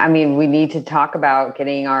 I mean, we need to talk about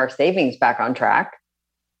getting our savings back on track.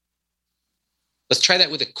 Let's try that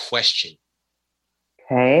with a question.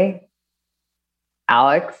 Okay.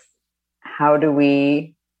 Alex, how do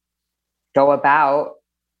we go about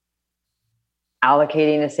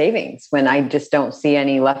allocating the savings when I just don't see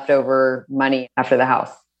any leftover money after the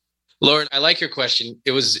house? Lauren, I like your question.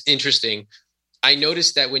 It was interesting. I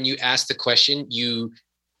noticed that when you asked the question, you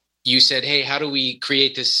said, hey, how do we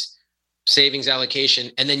create this savings allocation?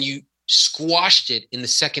 And then you squashed it in the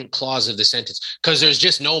second clause of the sentence because there's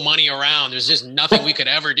just no money around. There's just nothing we could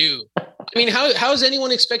ever do. I mean, how is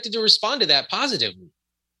anyone expected to respond to that positively?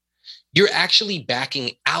 You're actually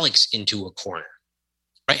backing Alex into a corner,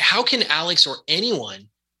 right? How can Alex or anyone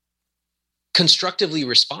constructively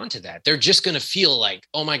respond to that? They're just going to feel like,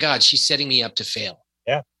 oh my God, she's setting me up to fail.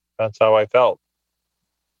 Yeah, that's how I felt.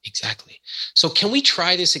 Exactly. So can we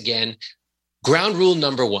try this again? Ground rule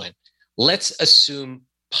number one, let's assume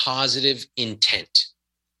positive intent.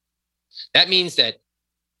 That means that,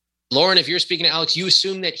 Lauren, if you're speaking to Alex, you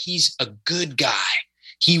assume that he's a good guy.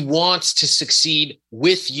 He wants to succeed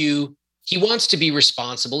with you. He wants to be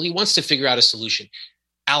responsible. He wants to figure out a solution.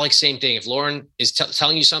 Alex, same thing. If Lauren is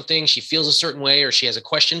telling you something, she feels a certain way, or she has a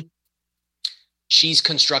question, she's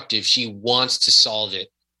constructive. She wants to solve it,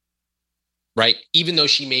 right? Even though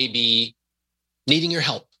she may be needing your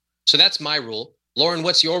help. So that's my rule. Lauren,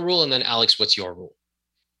 what's your rule? And then Alex, what's your rule?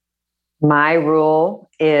 My rule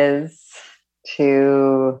is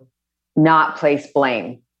to not place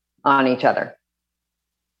blame on each other.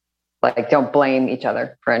 Like, don't blame each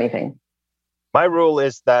other for anything. My rule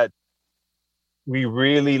is that we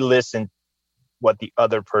really listen what the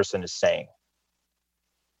other person is saying.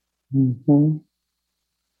 Mm-hmm.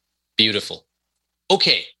 Beautiful.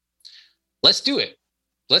 Okay, let's do it.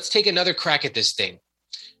 Let's take another crack at this thing.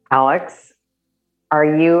 Alex, are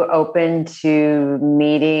you open to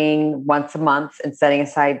meeting once a month and setting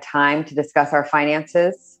aside time to discuss our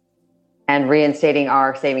finances and reinstating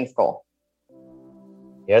our savings goal?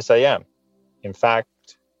 Yes, I am. In fact,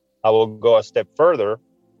 I will go a step further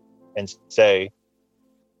and say,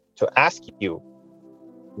 to ask you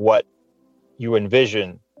what you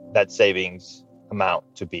envision that savings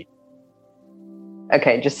amount to be.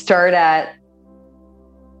 Okay, just start at,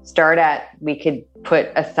 we could put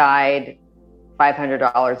aside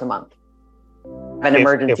 $500 a month, an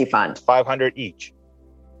emergency fund. 500 each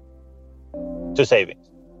to savings.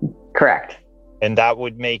 Correct. And that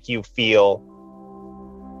would make you feel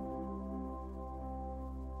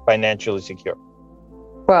financially secure.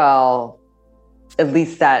 Well, at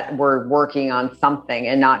least that we're working on something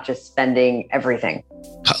and not just spending everything.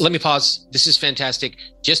 Let me pause. This is fantastic.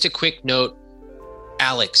 Just a quick note.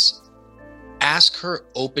 Alex, ask her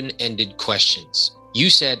open-ended questions. You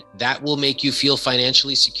said that will make you feel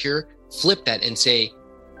financially secure. Flip that and say,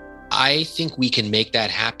 I think we can make that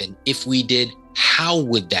happen. If we did, how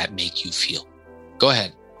would that make you feel? Go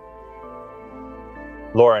ahead.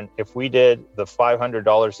 Lauren, if we did the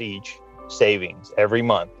 $500 each savings every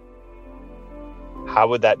month, how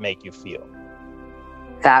would that make you feel?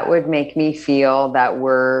 That would make me feel that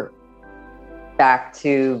we're back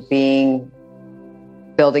to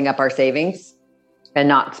building up our savings and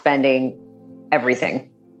not spending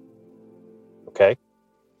everything. Okay,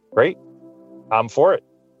 great. I'm for it.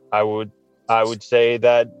 I would say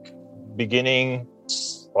that beginning,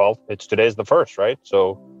 well, today's the 1st, right?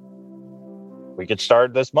 So we could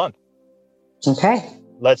start this month. Okay.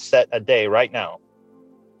 Let's set a day right now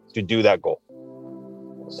to do that goal.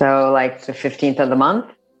 So like the 15th of the month?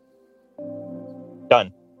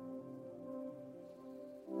 Done.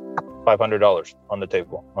 $500 on the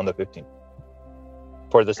table on the 15th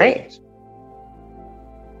for the savings.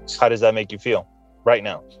 Great. How does that make you feel right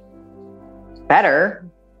now? Better,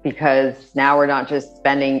 because now we're not just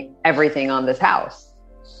spending everything on this house.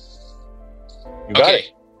 You got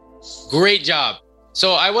it. Great job.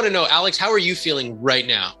 So I want to know, Alex, how are you feeling right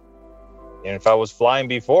now? And if I was flying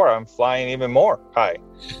before, I'm flying even more high.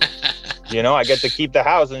 I get to keep the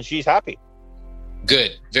house and she's happy.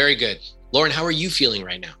 Good. Very good. Lauren, how are you feeling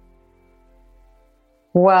right now?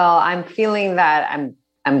 Well, I'm feeling that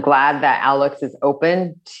I'm glad that Alex is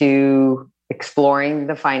open to exploring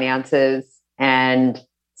the finances and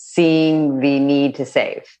seeing the need to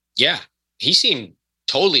save. Yeah, he seemed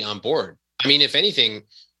totally on board. I mean, if anything,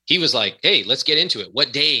 he was like, hey, let's get into it.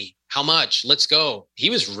 What day? How much? Let's go. He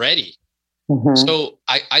was ready. Mm-hmm. So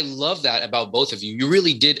I love that about both of you. You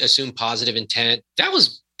really did assume positive intent. That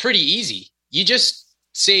was pretty easy. You just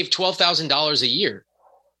saved $12,000 a year.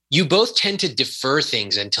 You both tend to defer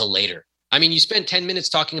things until later. I mean, you spent 10 minutes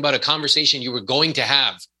talking about a conversation you were going to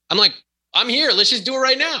have. I'm like, I'm here. Let's just do it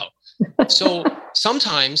right now. So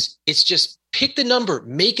sometimes it's just pick the number,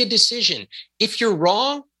 make a decision. If you're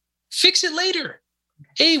wrong, fix it later.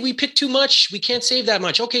 Hey, we picked too much. We can't save that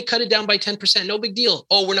much. Okay, cut it down by 10%. No big deal.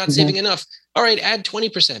 Oh, we're not saving enough. All right, add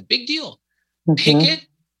 20%. Big deal. Pick it.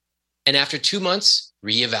 And after 2 months,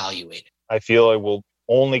 reevaluate. I feel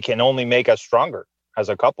it can only make us stronger as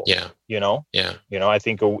a couple. Yeah. Yeah. I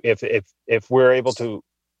think if we're able to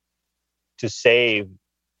save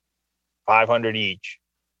 500 each,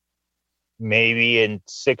 maybe in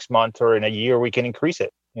 6 months or in a year, we can increase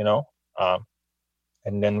it,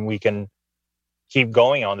 and then we can keep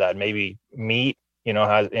going on that. Maybe meet, in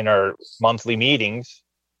our monthly meetings,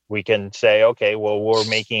 we can say, okay, well, we're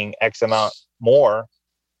making X amount more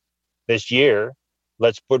this year.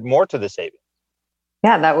 Let's put more to the savings.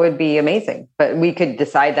 Yeah, that would be amazing. But we could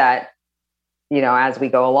decide that, as we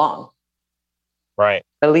go along. Right.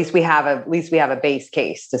 But at least we have a base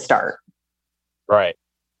case to start. Right.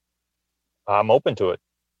 I'm open to it.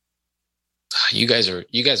 You guys are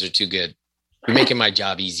too good. You're making my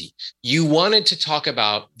job easy. You wanted to talk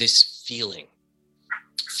about this feeling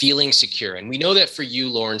secure. And we know that for you,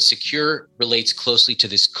 Lauren, secure relates closely to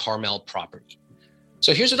this Carmel property.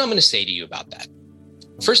 So here's what I'm going to say to you about that.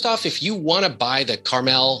 First off, if you want to buy the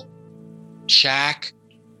Carmel shack,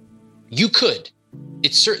 you could.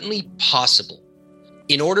 It's certainly possible.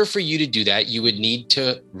 In order for you to do that, you would need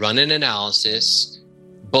to run an analysis,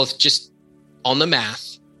 both just on the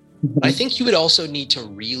math. But I think you would also need to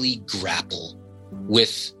really grapple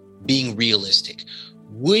with being realistic.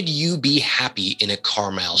 Would you be happy in a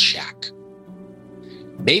Carmel shack?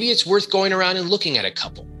 Maybe it's worth going around and looking at a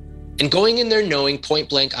couple and going in there knowing point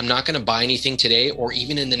blank, I'm not going to buy anything today or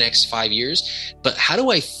even in the next 5 years, but how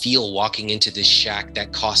do I feel walking into this shack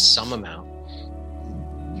that costs some amount?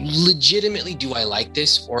 Legitimately, do I like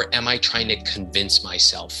this, or am I trying to convince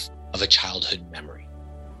myself of a childhood memory?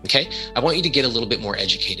 Okay, I want you to get a little bit more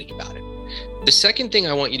educated about it. The second thing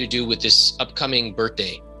I want you to do with this upcoming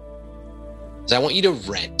birthday is I want you to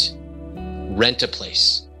rent a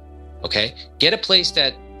place. Okay, get a place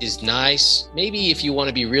that is nice. Maybe if you want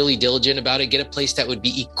to be really diligent about it, get a place that would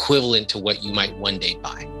be equivalent to what you might one day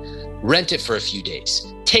buy. Rent it for a few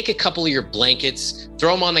days. Take a couple of your blankets,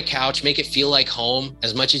 throw them on the couch, make it feel like home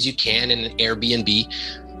as much as you can in an Airbnb,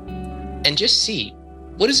 and just see,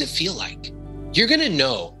 what does it feel like? You're going to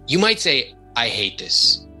know. You might say, I hate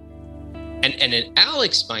this. And then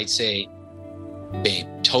Alex might say, babe,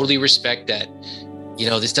 totally respect that,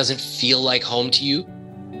 this doesn't feel like home to you.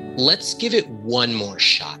 Let's give it one more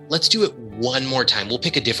shot. Let's do it one more time. We'll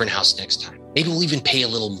pick a different house next time. Maybe we'll even pay a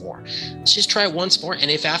little more. Let's just try it once more.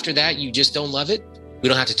 And if after that you just don't love it, we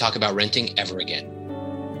don't have to talk about renting ever again.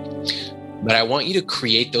 But I want you to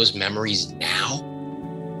create those memories now.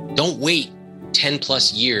 Don't wait 10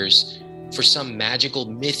 plus years for some magical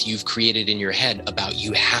myth you've created in your head about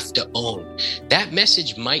you have to own. That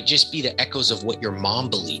message might just be the echoes of what your mom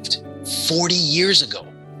believed 40 years ago.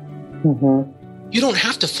 Mm-hmm. You don't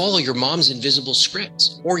have to follow your mom's invisible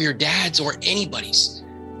scripts or your dad's or anybody's.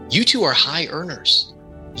 You two are high earners.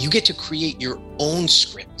 You get to create your own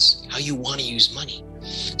scripts, how you want to use money.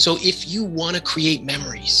 So if you want to create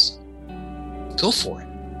memories, go for it.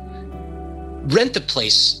 Rent the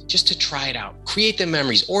place just to try it out. Create the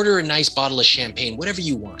memories. Order a nice bottle of champagne, whatever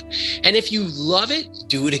you want. And if you love it,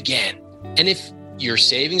 do it again. And if your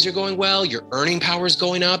savings are going well, your earning power is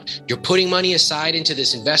going up, you're putting money aside into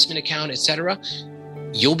this investment account, etc.,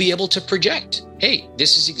 you'll be able to project, hey,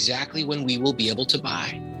 this is exactly when we will be able to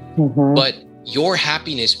buy. Mm-hmm. But your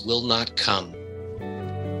happiness will not come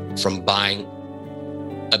from buying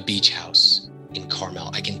a beach house in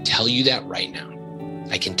Carmel. I can tell you that right now.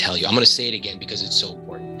 I can tell you. I'm going to say it again because it's so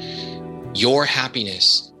important. Your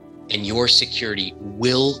happiness and your security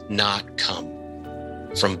will not come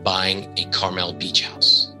from buying a Carmel beach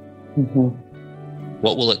house. Mm-hmm.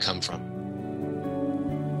 What will it come from?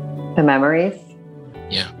 The memories.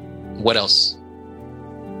 Yeah. What else?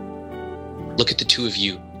 Look at the two of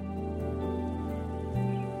you.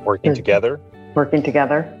 Working together. Working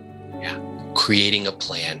together. Yeah. Creating a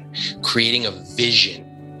plan, creating a vision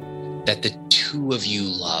that the two of you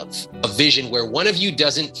love. A vision where one of you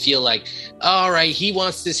doesn't feel like, all right, he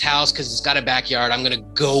wants this house because it's got a backyard, I'm going to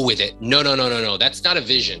go with it. No. That's not a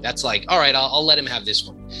vision. That's like, all right, I'll let him have this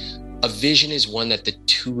one. A vision is one that the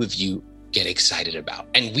two of you get excited about.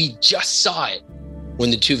 And we just saw it when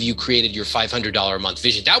the two of you created your $500 a month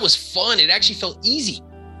vision. That was fun. It actually felt easy.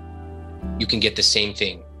 You can get the same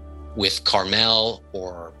thing with Carmel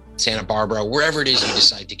or Santa Barbara, wherever it is you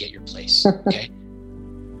decide to get your place, okay?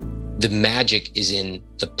 The magic is in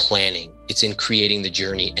the planning. It's in creating the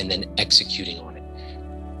journey and then executing on it.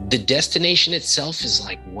 The destination itself is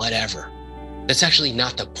like whatever. That's actually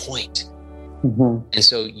not the point. Mm-hmm. And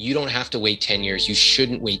so you don't have to wait 10 years. You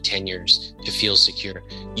shouldn't wait 10 years to feel secure.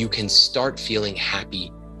 You can start feeling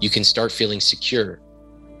happy. You can start feeling secure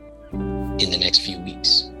in the next few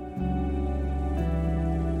weeks.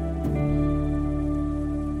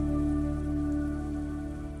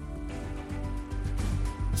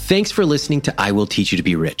 Thanks for listening to I Will Teach You to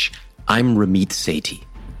Be Rich. I'm Ramit Sethi.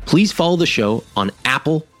 Please follow the show on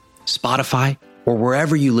Apple, Spotify, or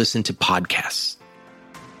wherever you listen to podcasts.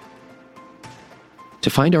 To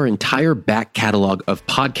find our entire back catalog of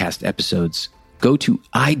podcast episodes, go to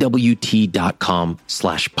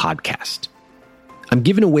iwt.com/podcast. I'm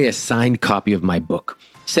giving away a signed copy of my book.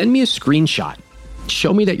 Send me a screenshot.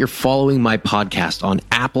 Show me that you're following my podcast on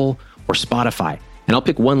Apple or Spotify, and I'll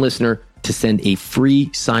pick one listener to send a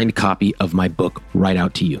free signed copy of my book right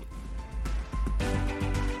out to you.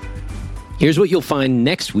 Here's what you'll find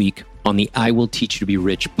next week on the I Will Teach You to Be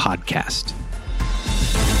Rich podcast.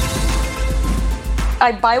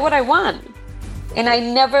 I buy what I want. and I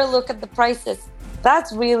never look at the prices.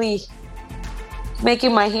 That's really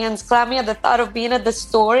making my hands clammy at the thought of being at the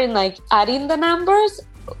store and like adding the numbers.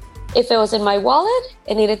 If it was in my wallet,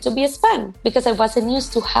 it needed to be spent because I wasn't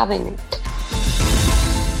used to having it.